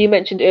like you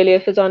mentioned earlier,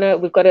 Fazana,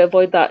 we've got to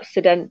avoid that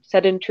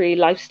sedentary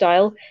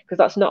lifestyle because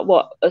that's not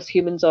what us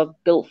humans are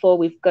built for.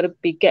 We've got to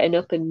be getting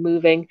up and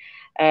moving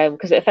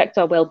because it affects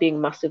our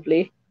well-being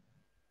massively.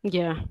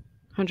 Yeah,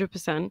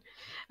 100%.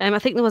 I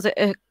think there was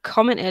a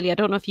comment earlier. I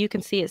don't know if you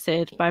can see it,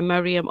 said by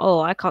Miriam. Oh,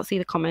 I can't see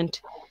the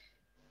comment.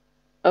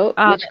 Oh,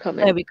 Ah, which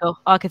there comment? we go.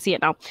 Oh, I can see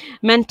it now.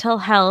 Mental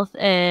health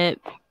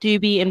do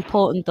be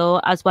important though,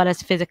 as well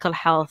as physical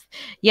health.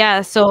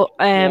 Yeah, so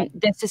Yeah.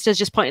 the sisters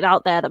just pointed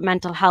out there that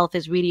mental health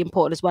is really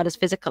important as well as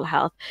physical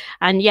health.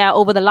 And yeah,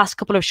 over the last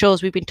couple of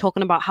shows, we've been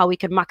talking about how we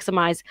can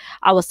maximize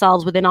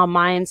ourselves within our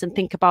minds and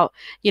think about,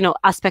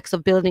 aspects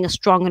of building a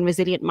strong and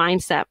resilient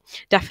mindset.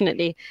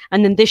 Definitely.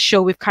 And then this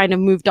show, we've kind of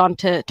moved on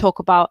to talk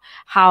about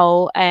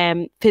how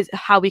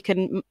we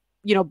can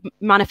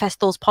manifest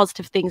those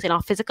positive things in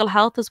our physical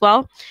health as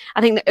well.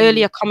 I think the Mm.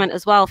 earlier comment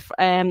as well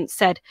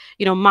said,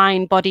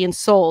 mind, body, and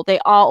soul, they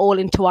are all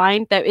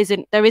intertwined. There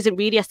isn't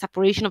really a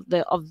separation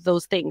of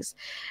those things.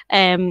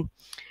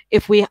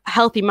 If we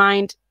healthy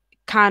mind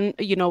can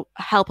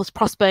help us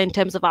prosper in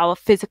terms of our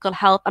physical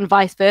health and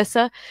vice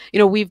versa.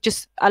 We've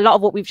just a lot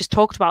of what we've just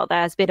talked about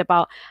there has been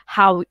about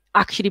how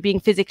actually being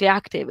physically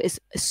active is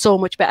so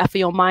much better for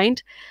your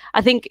mind.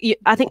 I think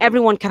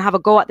everyone can have a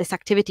go at this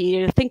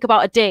activity. Think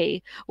about a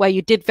day where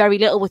you did very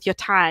little with your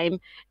time.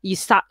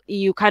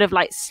 You kind of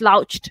like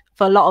slouched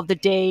for a lot of the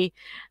day,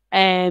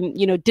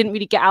 didn't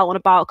really get out and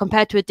about,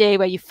 compared to a day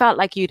where you felt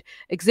like you'd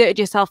exerted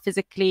yourself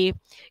physically.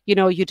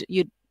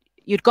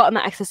 You'd gotten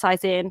that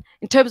exercise in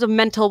terms of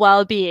mental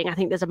well-being. I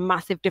think there's a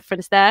massive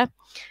difference there.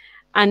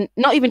 And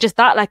not even just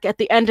that, like at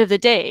the end of the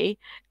day,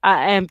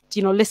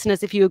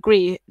 listeners, if you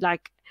agree,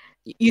 like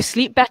you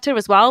sleep better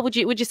as well. Would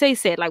you say,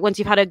 Sid, like once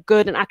you've had a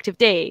good and active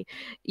day,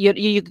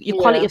 your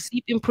quality Yeah. of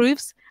sleep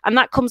improves, and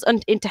that comes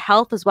into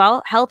health as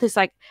well. Health is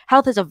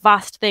a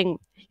vast thing.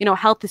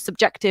 Health is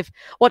subjective.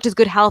 What does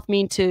good health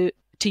mean to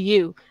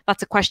you?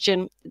 That's a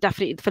question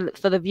definitely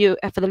for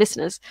the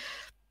listeners.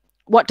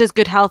 What does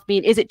good health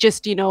mean? Is it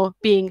just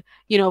being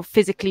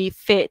physically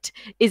fit?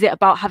 Is it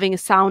about having a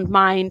sound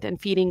mind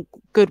and feeling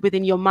good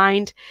within your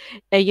mind?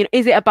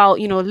 Is it about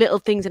little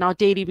things in our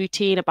daily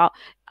routine about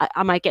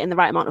am I getting the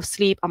right amount of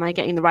sleep? Am I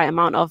getting the right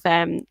amount of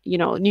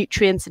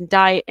nutrients and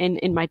diet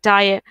in my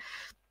diet?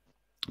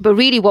 But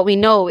really what we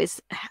know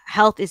is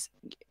health is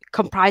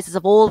comprises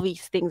of all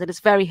these things, and it's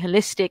very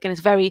holistic and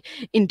it's very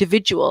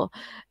individual.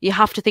 You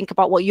have to think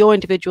about what your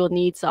individual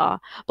needs are,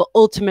 but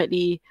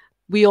ultimately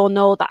we all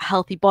know that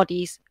healthy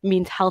bodies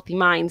means healthy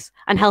minds,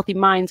 and healthy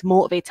minds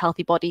motivates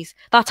healthy bodies.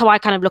 That's how I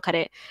kind of look at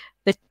it.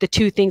 The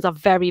two things are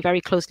very,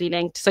 very closely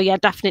linked. So yeah,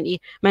 definitely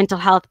mental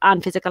health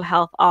and physical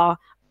health are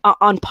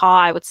on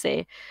par, I would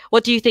say.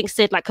 What do you think,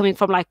 Sid, like coming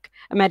from like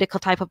a medical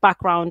type of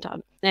background?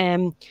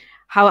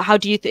 How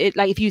do you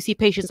like, if you see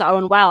patients that are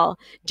unwell,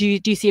 do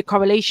you see a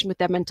correlation with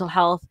their mental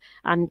health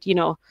and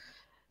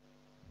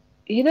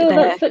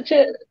their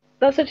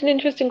That's such an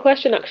interesting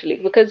question actually,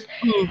 because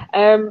mm,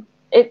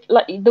 it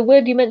like the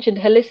word you mentioned,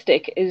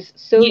 holistic, is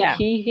so yeah,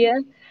 key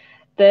here.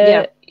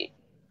 yeah, The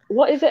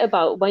What is it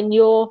about when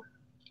you're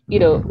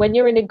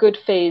in a good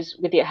phase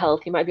with your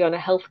health, you might be on a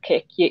health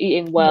kick, you're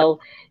eating yeah. well,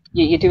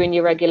 you're doing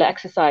your regular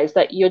exercise,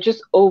 that you're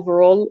just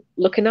overall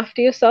looking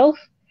after yourself.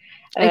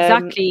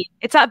 Um, Exactly.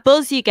 It's that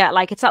buzz you get.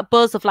 Like, it's that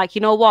buzz of like,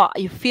 you know what?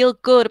 You feel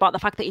good about the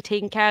fact that you're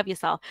taking care of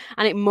yourself,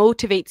 and it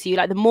motivates you.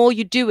 Like, the more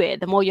you do it,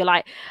 the more you're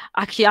like,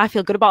 actually, I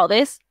feel good about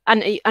this.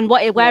 And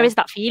where yeah, is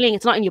that feeling?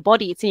 It's not in your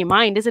body, it's in your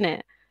mind, isn't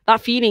it?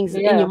 That feeling's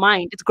in your yeah.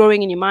 mind. It's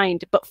growing in your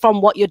mind, but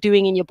from what you're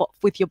doing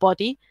with your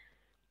body.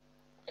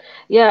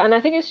 Yeah, and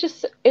I think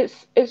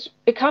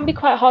it can be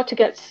quite hard to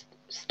get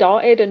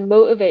started and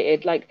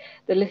motivated. Like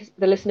the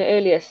listener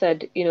earlier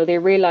said, they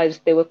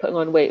realized they were putting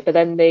on weight, but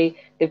then they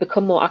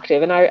become more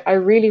active, and I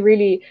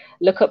really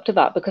look up to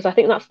that because I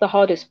think that's the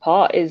hardest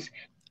part is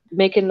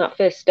making that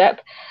first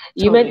step.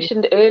 You Totally.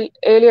 mentioned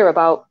earlier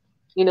about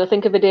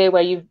think of a day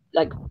where you've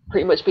like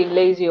pretty much been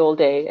lazy all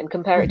day and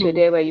compare it to a hmm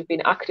day where you've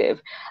been active.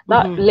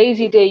 That hmm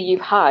lazy day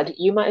you've had,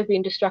 you might have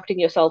been distracting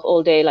yourself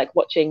all day, like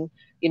watching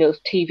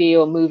TV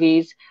or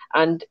movies,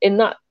 and in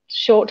that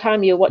short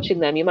time you're watching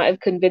them, you might have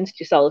convinced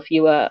yourself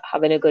you were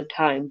having a good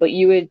time, but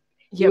you were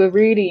Yep.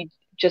 really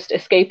just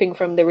escaping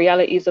from the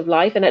realities of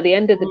life. And at the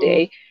end of the Mm,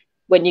 day,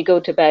 when you go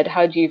to bed,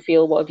 how do you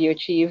feel? What have you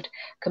achieved?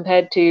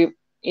 Compared to,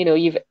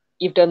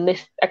 you've done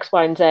this X,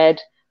 Y, and Z,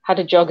 had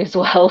a jog as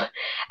well,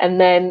 and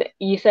then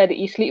you said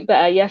you sleep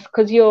better. Yes,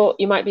 because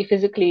you might be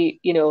physically,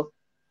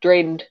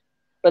 drained,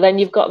 but then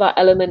you've got that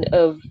element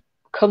of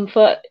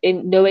comfort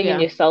in knowing in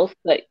yeah. yourself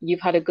that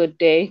you've had a good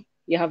day.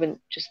 You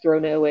haven't just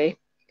thrown it away.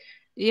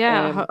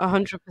 Yeah, Um,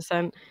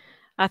 100%.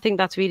 I think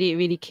that's really,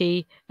 really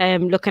key.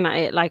 Looking at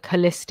it like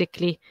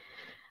holistically,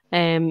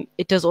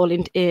 it does all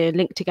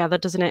link together,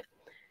 doesn't it?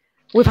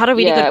 We've had a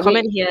really good yeah,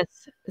 comment here,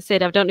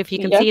 Sid. I don't know if you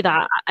can yeah, see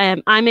that.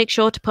 I make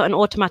sure to put an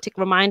automatic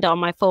reminder on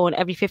my phone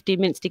every 15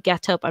 minutes to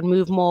get up and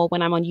move more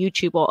when I'm on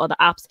YouTube or other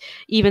apps.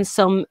 Even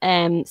some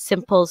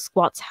simple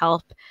squats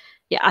help.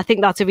 Yeah, I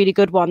think that's a really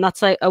good one.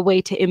 That's like a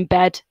way to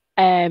embed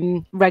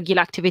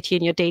regular activity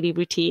in your daily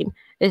routine,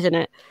 isn't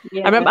it? I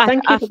yeah. remember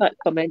Thank you for that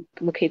comment,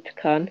 Mukita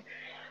Khan.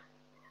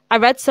 I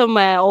read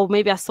somewhere, or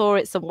maybe I saw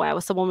it somewhere,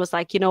 where someone was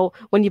like,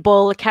 when you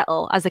boil a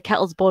kettle, as the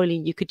kettle's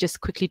boiling, you could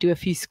just quickly do a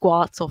few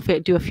squats or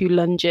do a few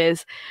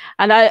lunges.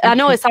 And I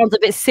know it sounds a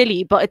bit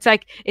silly, but it's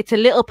like it's a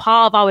little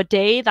part of our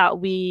day that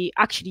we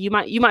actually you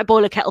might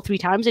boil a kettle 3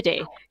 times a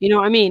day. You know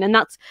what I mean? And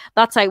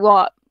that's like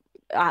what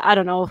I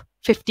don't know.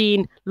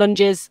 15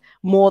 lunges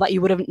more that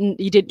you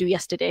didn't do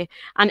yesterday,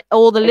 and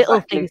all the little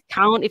Exactly. things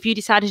count. If you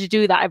decided to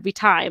do that every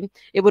time,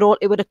 it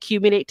would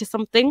accumulate to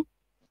something.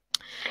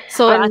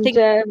 So I And think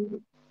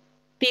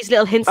these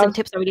little hints I and was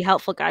tips are really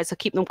helpful, guys. So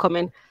keep them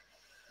coming.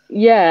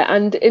 Yeah,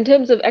 and in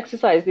terms of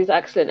exercise, these are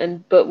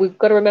excellent. But we've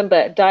got to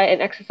remember, diet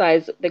and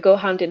exercise, they go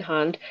hand in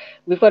hand.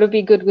 We've got to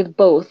be good with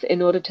both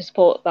in order to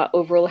support that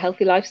overall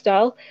healthy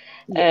lifestyle.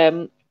 Yeah.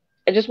 Um,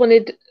 I just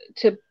wanted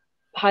to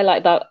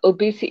highlight that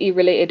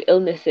obesity-related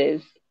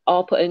illnesses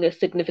are putting a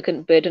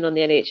significant burden on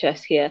the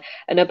NHS here,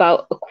 and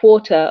about a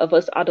quarter of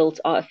us adults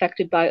are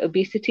affected by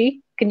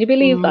obesity. Can you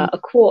believe Mm, that? A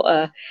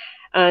quarter.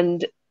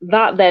 And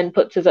that then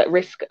puts us at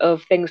risk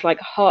of things like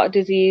heart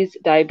disease,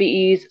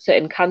 diabetes,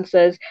 certain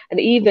cancers, and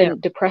yeah. even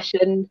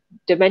depression, Yeah.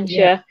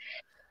 dementia.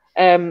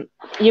 Um,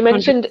 you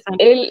mentioned 100%.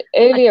 I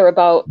earlier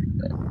about,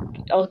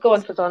 I'll go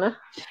on, Fazana.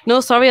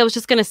 No, sorry, I was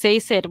just going to say,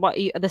 Sid,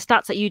 the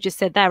stats that you just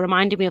said there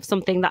reminded me of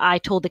something that I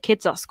told the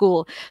kids at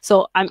school.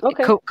 So I'm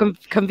Okay.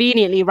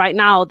 conveniently right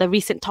now, the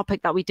recent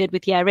topic that we did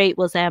with Year 8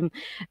 was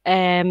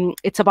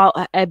it's about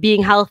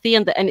being healthy,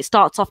 and it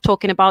starts off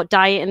talking about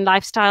diet and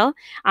lifestyle.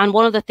 And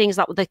one of the things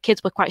that the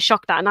kids were quite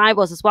shocked at, and I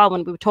was as well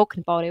when we were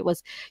talking about it,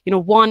 was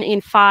 1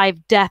 in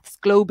 5 deaths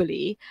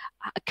globally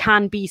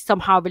can be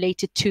somehow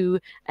related to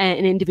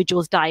an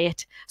individual's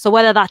diet. So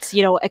whether that's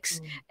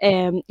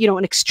an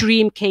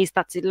extreme case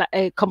that's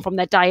come from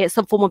their diet,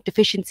 some form of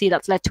deficiency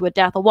that's led to a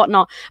death or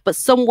whatnot, but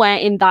somewhere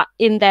in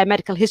their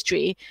medical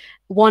history,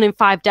 1 in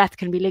 5 death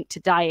can be linked to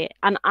diet,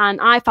 and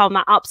I found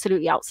that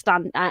absolutely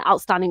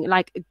outstanding.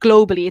 Like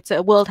globally, it's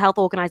a World Health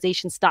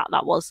Organization stat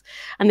that was,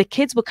 and the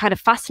kids were kind of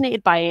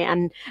fascinated by it,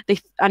 and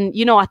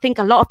I think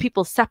a lot of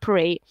people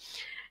separate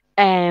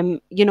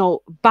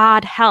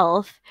bad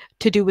health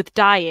to do with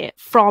diet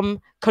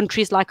from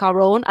countries like our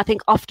own. I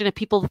think often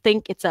people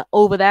think it's a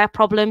over there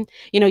problem.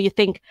 You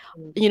think,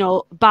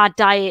 bad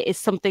diet is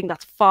something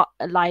that's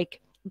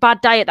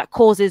bad diet that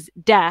causes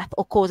death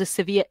or causes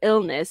severe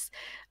illness.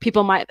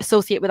 People might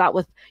associate with that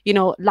with,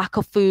 lack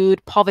of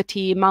food,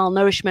 poverty,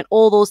 malnourishment,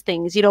 all those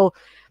things.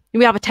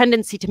 We have a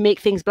tendency to make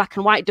things black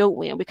and white, don't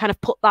we? And we kind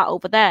of put that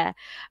over there.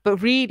 But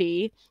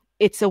really,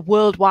 it's a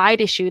worldwide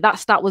issue. That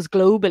stat was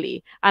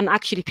globally, and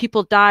actually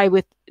people die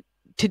with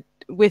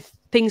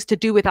things to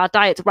do with our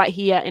diets right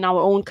here in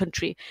our own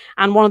country.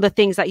 And one of the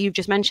things that you've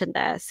just mentioned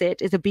there,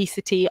 Sid, is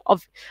obesity.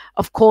 Of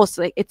course,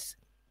 like it's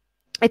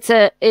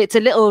a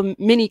little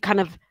mini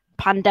kind of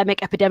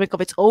pandemic epidemic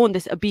of its own,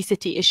 this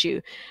obesity issue,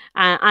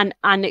 and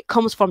it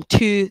comes from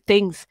two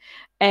things.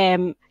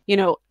 A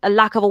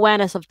lack of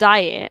awareness of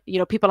diet.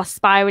 People are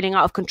spiraling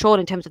out of control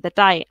in terms of their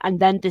diet, and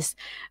then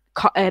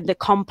the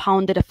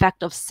compounded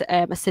effect of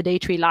a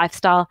sedentary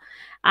lifestyle,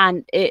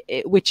 and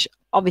which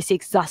obviously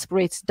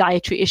exacerbates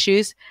dietary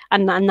issues.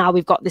 And now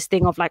we've got this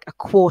thing of like a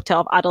quarter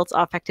of adults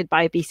are affected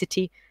by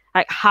obesity.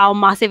 Like, how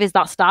massive is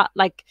that stat?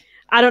 Like,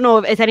 I don't know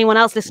if anyone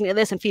else listening to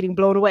this and feeling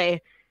blown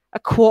away. A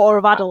quarter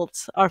of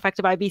adults are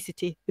affected by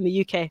obesity in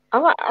the UK.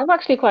 I'm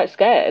actually quite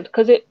scared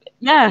because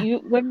Yeah,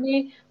 when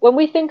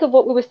we think of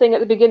what we were saying at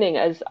the beginning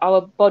as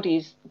our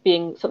bodies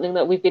being something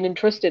that we've been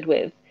entrusted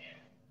with,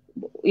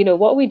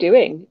 what are we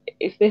doing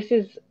if this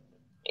is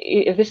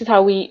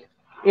how we,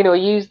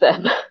 use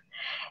them?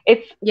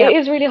 It yeah,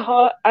 is really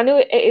hard. I know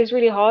it is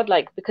really hard,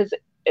 like, because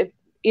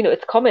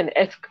it's common.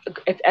 It's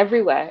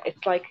everywhere.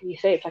 It's like you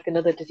say, it's like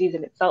another disease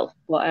in itself.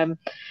 But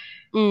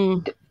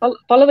mm,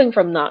 following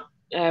from that,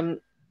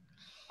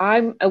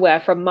 I'm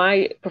aware from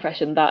my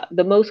profession that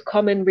the most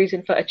common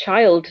reason for a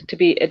child to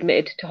be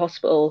admitted to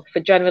hospital for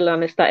general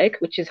anesthetic,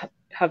 which is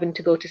having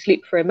to go to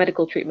sleep for a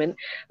medical treatment,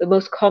 the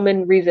most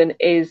common reason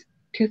is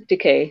tooth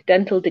decay,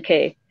 dental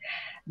decay.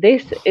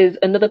 This is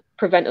another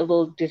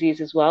preventable disease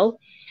as well.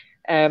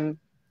 Um,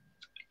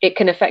 it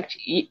can affect,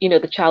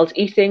 the child's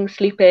eating,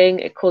 sleeping.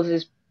 It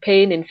causes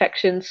pain,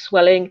 infections,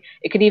 swelling.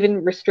 It can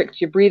even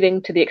restrict your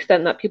breathing to the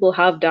extent that people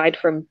have died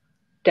from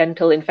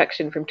dental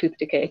infection from tooth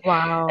decay.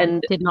 Wow,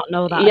 And did not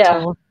know that at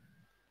yeah, all.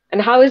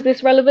 and how is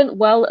this relevant?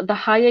 Well, the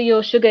higher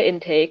your sugar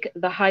intake,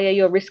 the higher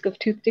your risk of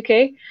tooth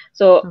decay.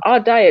 So Okay. our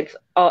diets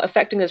are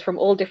affecting us from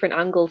all different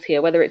angles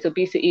here, whether it's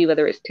obesity,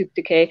 whether it's tooth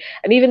decay,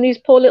 and even these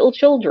poor little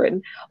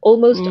children,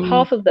 almost Mm,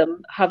 half of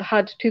them have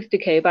had tooth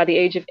decay by the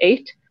age of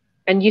 8.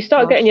 And you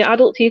start getting gosh. your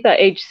adult teeth at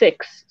age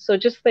 6. So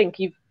just think,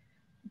 you've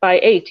by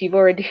 8 you've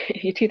already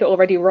your teeth are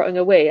already rotting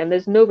away and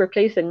there's no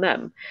replacing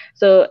them.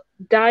 So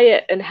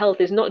diet and health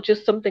is not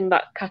just something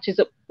that catches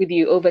up with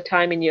you over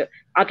time in your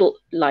adult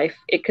life.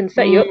 It can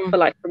set you up Mm, for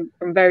life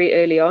from very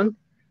early on.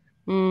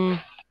 mm.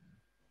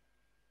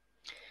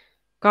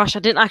 Gosh, I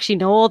didn't actually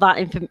know all that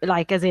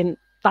like as in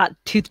that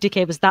tooth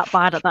decay was that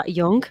bad at that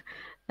young.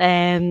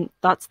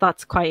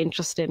 That's quite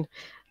interesting,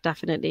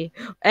 definitely.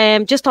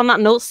 Just on that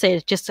note,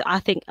 Sid, just I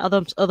think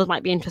others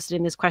might be interested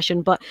in this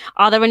question, but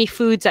are there any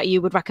foods that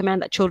you would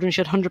recommend that children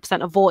should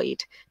 100%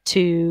 avoid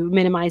to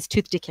minimize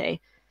tooth decay?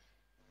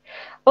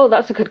 Oh,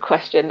 that's a good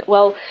question.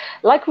 Well,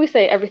 like we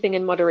say, everything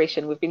in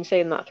moderation. We've been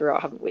saying that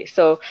throughout, haven't we?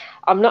 So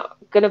I'm not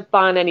going to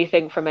ban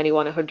anything from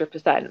anyone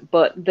 100%,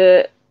 but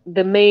the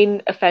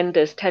main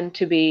offenders tend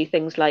to be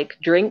things like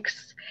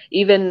drinks.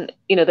 Even,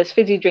 there's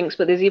fizzy drinks,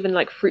 but there's even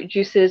like fruit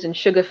juices and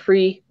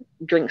sugar-free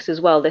drinks as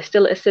well. They're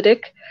still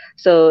acidic,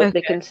 so they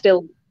Okay. can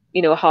still,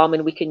 harm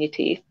and weaken your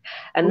teeth.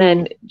 And Mm,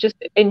 then just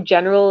in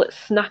general,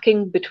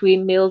 snacking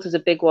between meals is a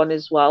big one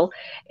as well.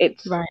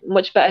 It's right.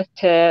 much better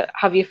to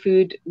have your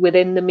food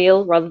within the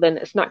meal rather than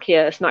a snack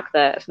here, a snack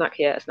there, a snack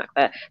here, a snack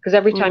there. Because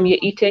every time Mm, you're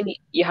eating,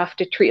 you have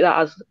to treat that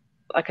as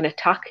like an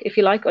attack, if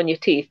you like, on your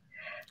teeth.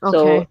 okay.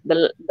 So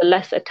the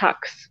less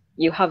attacks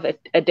you have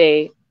a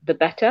day, the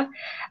better.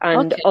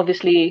 And Okay.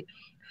 obviously,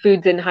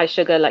 foods in high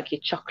sugar, like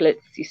your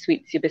chocolates, your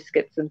sweets, your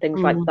biscuits, and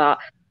things like Mm, that,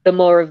 the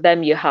more of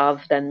them you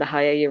have, then the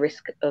higher your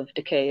risk of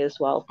decay as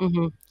well.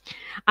 hmm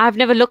I've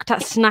never looked at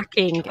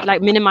snacking,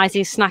 like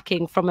minimizing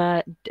snacking from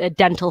a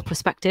dental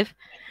perspective.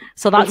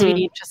 So that's Hmm.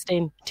 really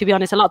interesting. To be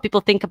honest, a lot of people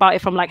think about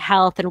it from like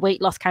health and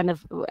weight loss kind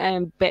of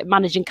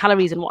managing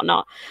calories and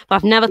whatnot. But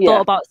I've never thought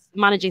Yeah. about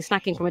managing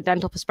snacking from a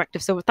dental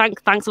perspective. So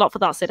thanks a lot for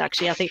that, Sid.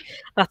 Actually, I think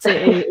that's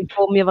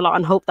informed me of a lot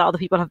and hope that other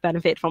people have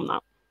benefited from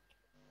that.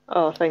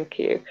 Oh, thank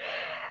you.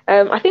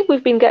 I think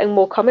we've been getting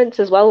more comments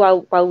as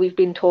well while we've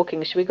been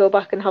talking. Should we go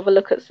back and have a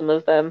look at some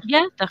of them?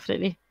 Yeah,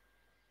 definitely.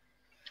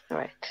 All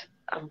right.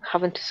 I'm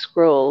having to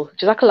scroll.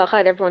 Jazakallah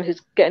khair, everyone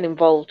who's getting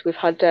involved. We've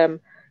had a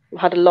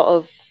lot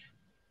of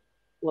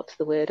what's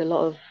the word? A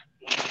lot of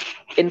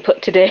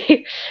input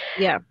today.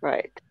 Yeah.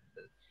 Right.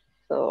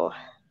 So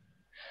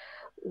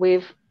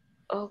we've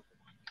oh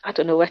I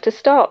don't know where to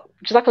start.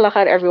 Jazakallah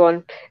khair,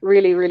 everyone.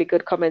 Really, really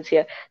good comments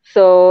here.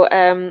 So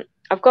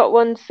I've got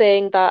one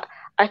saying that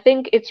I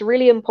think it's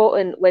really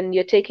important when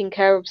you're taking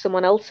care of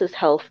someone else's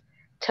health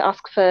to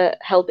ask for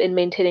help in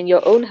maintaining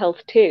your own health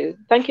too.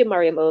 Thank you,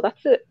 Mariam O.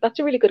 That's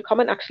a really good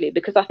comment actually,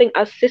 because I think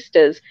as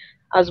sisters,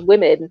 as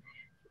women,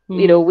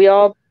 Mm,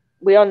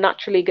 we are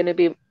naturally going to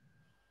be,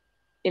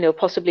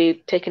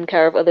 possibly taking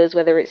care of others,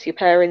 whether it's your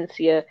parents,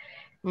 your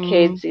mm,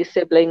 kids, your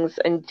siblings,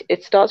 and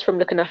it starts from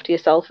looking after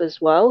yourself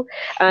as well.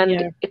 And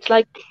yeah. it's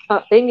like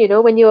that thing,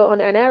 when you're on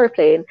an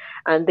aeroplane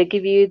and they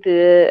give you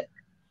the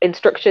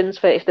instructions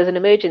for if there's an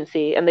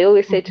emergency, and they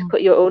always say to Mhm.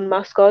 put your own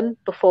mask on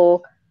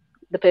before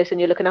the person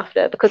you're looking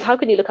after, because how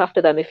can you look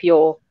after them if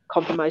you're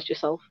compromised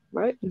yourself,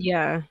 right?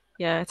 Yeah.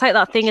 Yeah. It's like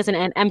that thing, isn't it?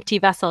 An empty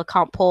vessel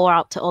can't pour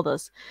out to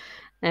others.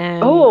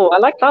 Um, Oh, I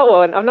like that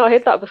one. I've not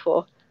heard that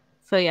before.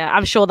 So yeah,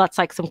 I'm sure that's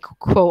like some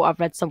quote I've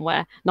read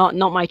somewhere. Not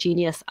my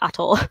genius at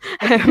all,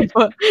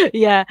 but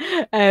yeah,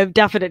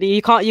 definitely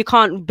you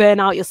can't burn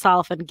out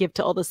yourself and give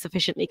to others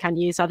sufficiently, can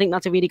you? So I think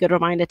that's a really good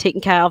reminder.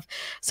 Taking care of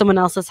someone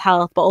else's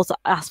health, but also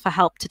ask for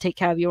help to take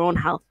care of your own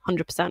health.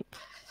 100%.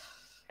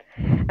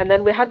 And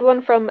then we had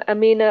one from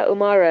Amina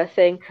Umara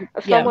saying,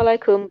 Yeah. Assalamu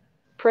alaikum,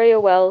 pray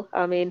well.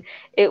 I mean,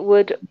 it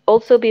would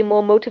also be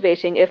more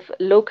motivating if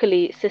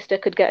locally sister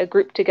could get a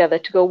group together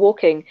to go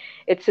walking.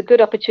 It's a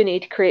good opportunity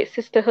to create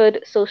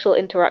sisterhood, social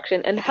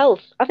interaction, and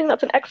health. I think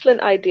that's an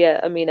excellent idea,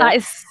 Amina. That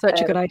is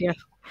such a good Um, idea.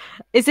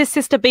 Is this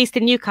sister based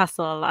in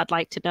Newcastle? I'd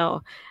like to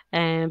know.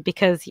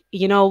 Because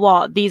you know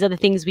what? These are the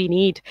things we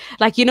need.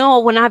 Like,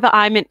 whenever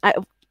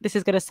this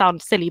is going to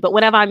sound silly, but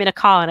whenever I'm in a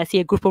car and I see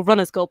a group of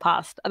runners go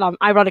past, and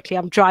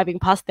I'm driving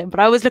past them, but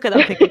I always look at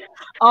them thinking,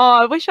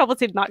 oh, I wish I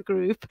was in that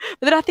group.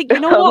 But then I think,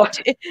 you know what?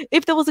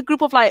 If there was a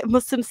group of like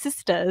Muslim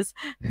sisters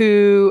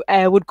who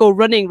would go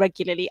running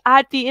regularly,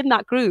 I'd be in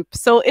that group.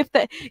 So if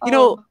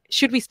oh.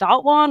 should we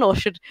start one, or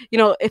should,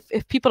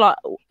 if people are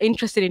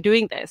interested in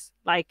doing this,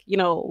 like,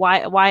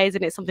 why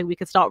isn't it something we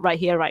could start right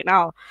here, right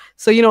now?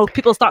 So,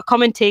 people start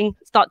commenting,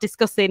 start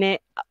discussing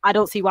it. I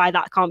don't see why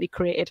that can't be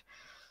created.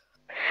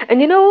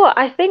 And you know what?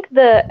 I think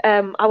that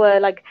our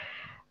like,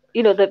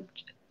 the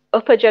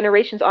upper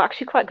generations are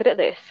actually quite good at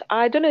this.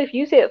 I don't know if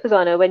you see it,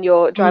 Fazana, when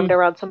you're driving Mm,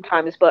 around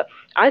sometimes, but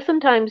I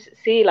sometimes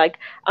see like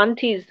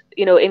aunties,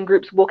 in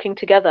groups walking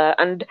together,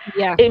 and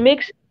yeah, it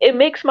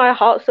makes my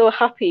heart so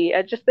happy.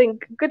 I just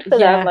think good for them,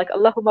 yeah, like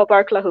Allahumma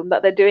barak lahum,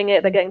 that they're doing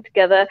it, they're mm, getting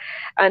together,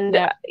 and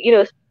yeah,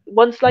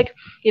 once like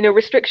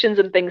restrictions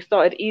and things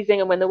started easing,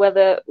 and when the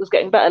weather was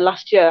getting better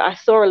last year, I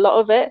saw a lot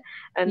of it,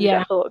 and I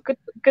yeah, thought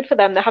good for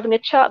them. They're having a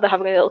chat, they're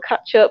having a little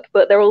catch up,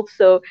 but they're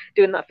also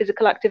doing that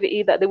physical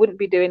activity that they wouldn't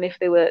be doing if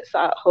they were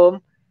sat at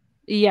home.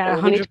 yeah,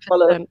 So we need to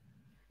follow. 100%.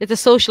 It's a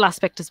social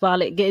aspect as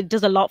well. It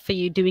does a lot for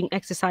you doing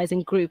exercise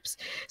in groups.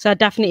 So I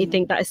definitely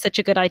think that is such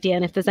a good idea.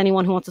 And if there's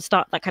anyone who wants to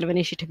start that kind of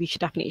initiative, you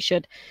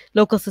should.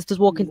 Local sisters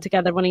walking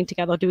together, running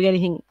together, doing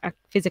anything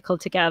physical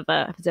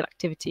together, physical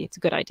activity. It's a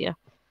good idea.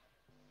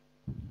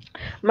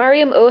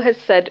 Mariam O has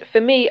said,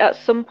 for me, at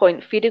some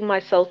point, feeding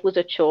myself was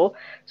a chore.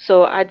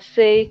 So I'd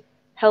say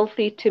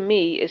healthy to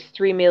me is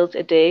 3 meals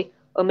a day,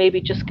 or maybe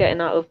just getting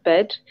out of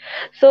bed.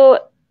 So,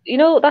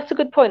 that's a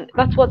good point.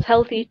 That's what's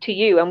healthy to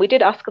you. And we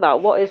did ask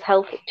that, what is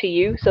health to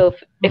you? So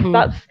if Hmm.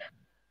 that's,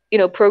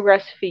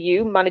 progress for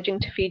you, managing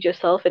to feed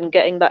yourself and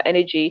getting that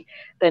energy,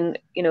 then,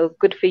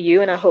 good for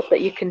you. And I hope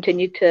that you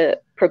continue to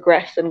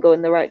progress and go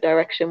in the right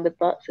direction with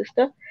that,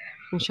 sister.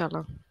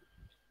 Inshallah.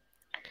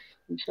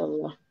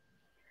 Inshallah.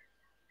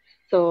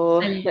 So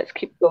Any, let's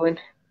keep going.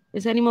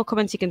 is there any more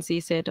comments you can see,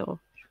 Sid, or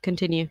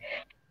continue?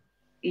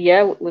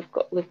 Yeah, we've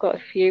got a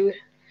few.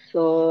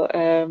 So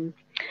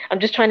I'm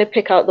just trying to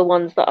pick out the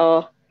ones that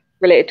are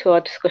related to our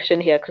discussion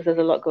here because there's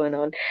a lot going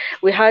on.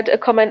 We had a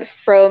comment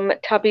from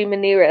Tabi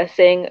Manira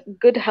saying,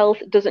 "Good health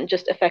doesn't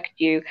just affect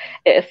you;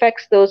 it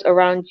affects those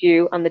around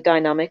you and the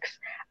dynamics.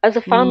 As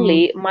a Mm.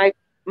 family,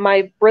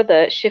 my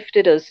brother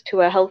shifted us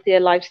to a healthier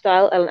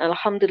lifestyle, and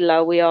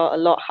alhamdulillah, we are a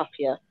lot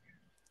happier."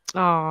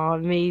 Oh,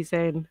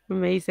 amazing.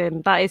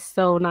 Amazing. That is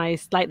so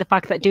nice. Like the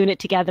fact that doing it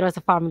together as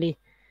a family,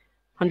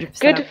 100%.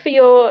 Good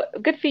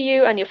for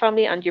you and your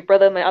family and your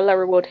brother. May Allah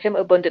reward him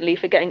abundantly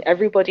for getting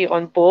everybody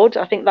on board.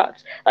 I think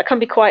that can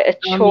be quite a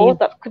I chore. mean,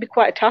 That could be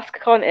quite a task,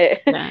 can't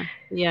it? yeah,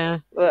 yeah.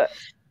 But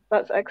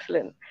that's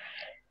excellent.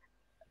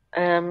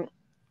 Um,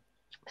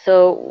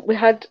 so we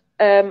had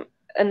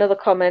another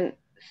comment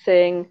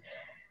saying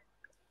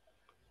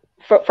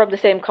from the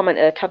same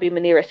commenter, Tabi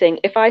Manira, saying,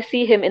 "If I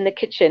see him in the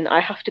kitchen,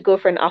 I have to go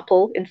for an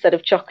apple instead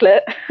of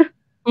chocolate."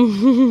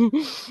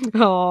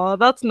 Oh,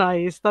 that's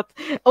nice. That's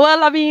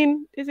well, I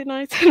mean, is it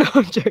nice? No,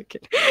 I'm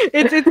joking.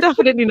 It's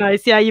definitely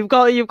nice. Yeah, you've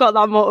got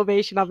that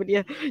motivation, haven't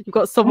you? You've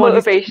got someone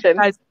who's keeping you Motivation.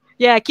 guys,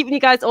 yeah, keeping you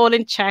guys all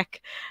in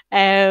check.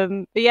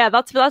 But yeah,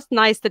 that's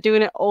nice. They're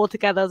doing it all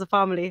together as a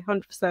family,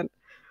 100%.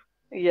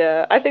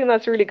 Yeah, I think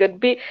that's really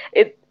good.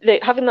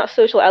 Like, having that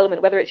social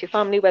element, whether it's your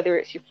family, whether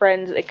it's your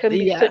friends, it can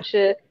be Yeah.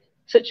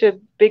 such a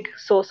big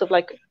source of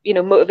like,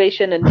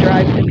 motivation and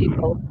drive for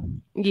people.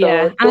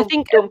 Yeah. So And I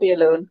think don't be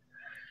alone.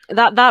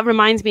 that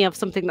reminds me of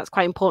something that's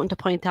quite important to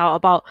point out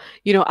about,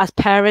 as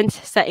parents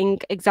setting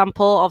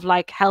example of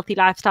like healthy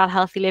lifestyle,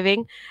 healthy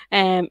living,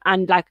 and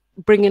like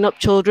bringing up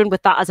children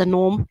with that as a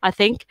norm. I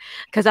think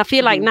because I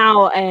feel like Hmm.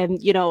 now,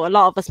 a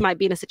lot of us might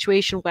be in a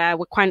situation where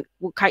we're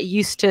quite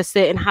used to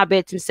certain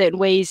habits and certain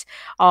ways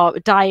or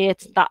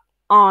diets that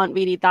aren't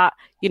really that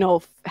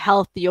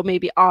healthy, or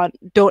maybe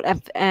aren't don't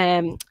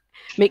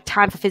make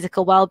time for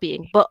physical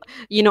well-being. But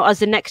as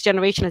the next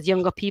generation, as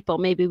younger people,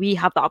 maybe we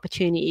have the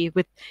opportunity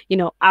with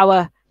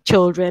our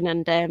children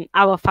and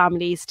our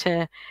families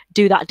to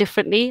do that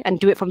differently and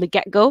do it from the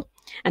get-go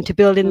and to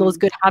build in those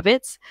Mm. good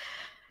habits.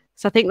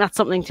 So I think that's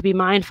something to be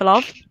mindful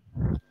of.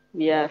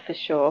 Yeah, for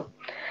sure.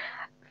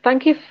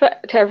 Thank you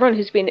to everyone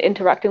who's been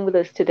interacting with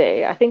us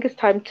today. I think it's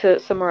time to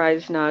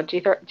summarize now. Do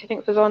you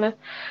think, Fazana?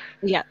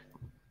 Yeah.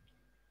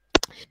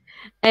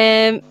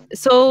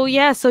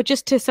 So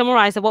just to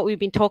summarize what we've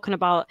been talking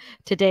about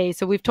today.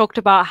 So we've talked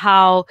about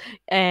how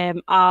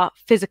our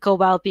physical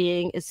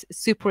well-being is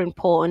super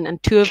important,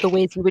 and two of the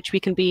ways in which we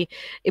can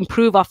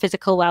improve our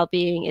physical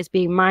well-being is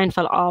being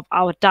mindful of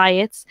our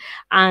diets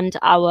and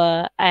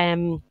our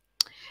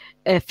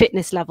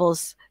fitness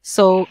levels.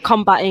 So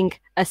combating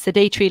a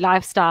sedentary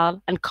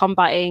lifestyle and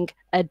combating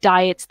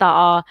diets that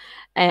are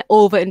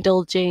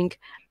overindulging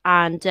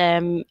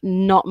and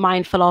not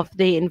mindful of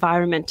the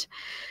environment.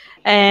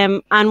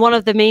 And one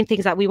of the main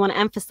things that we want to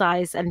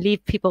emphasize and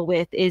leave people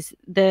with is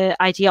the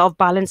idea of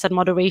balance and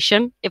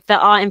moderation. If there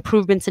are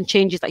improvements and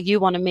changes that you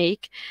want to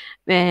make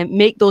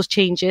those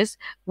changes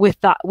with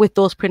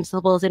those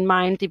principles in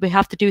mind. We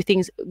have to do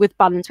things with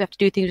balance. We have to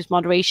do things with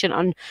moderation,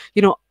 and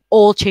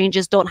all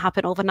changes don't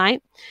happen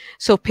overnight.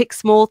 So pick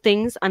small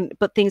things,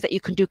 but things that you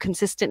can do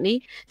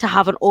consistently to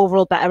have an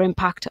overall better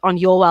impact on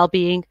your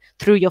well-being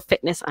through your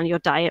fitness and your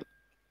diet.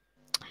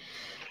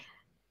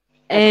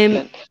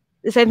 Excellent.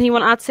 Is there anything you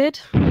want to add, Sid?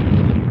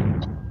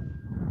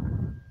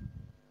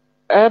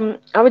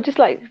 I would just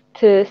like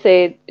to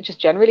say, just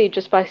generally,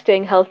 just by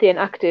staying healthy and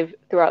active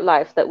throughout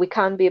life, that we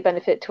can be a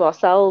benefit to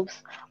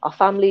ourselves, our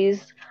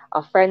families,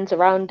 our friends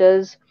around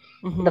us,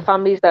 the Mm-hmm.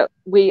 families that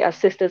we as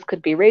sisters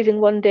could be raising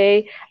one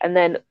day, and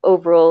then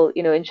overall,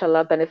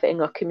 inshallah,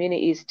 benefiting our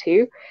communities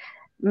too.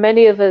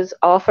 many of us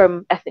are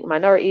from ethnic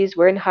minorities.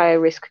 We're in higher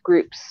risk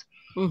groups.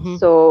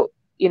 So,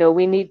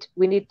 we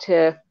need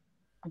to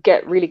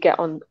get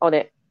on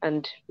it,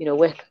 and,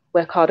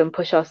 work hard and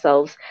push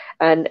ourselves.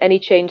 And any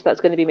change that's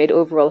going to be made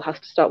overall has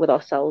to start with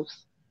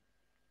ourselves.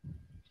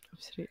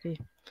 Absolutely.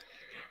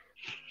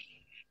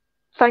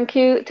 Thank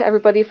you to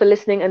everybody for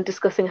listening and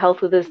discussing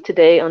health with us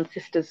today on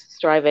Sisters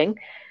Striving.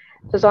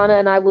 Farzana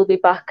and I will be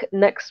back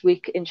next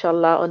week,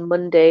 inshallah, on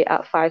Monday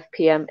at 5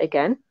 p.m.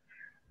 again.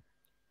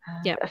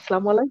 Yeah.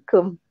 Assalamu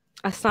alaikum.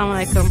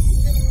 Assalamu alaikum.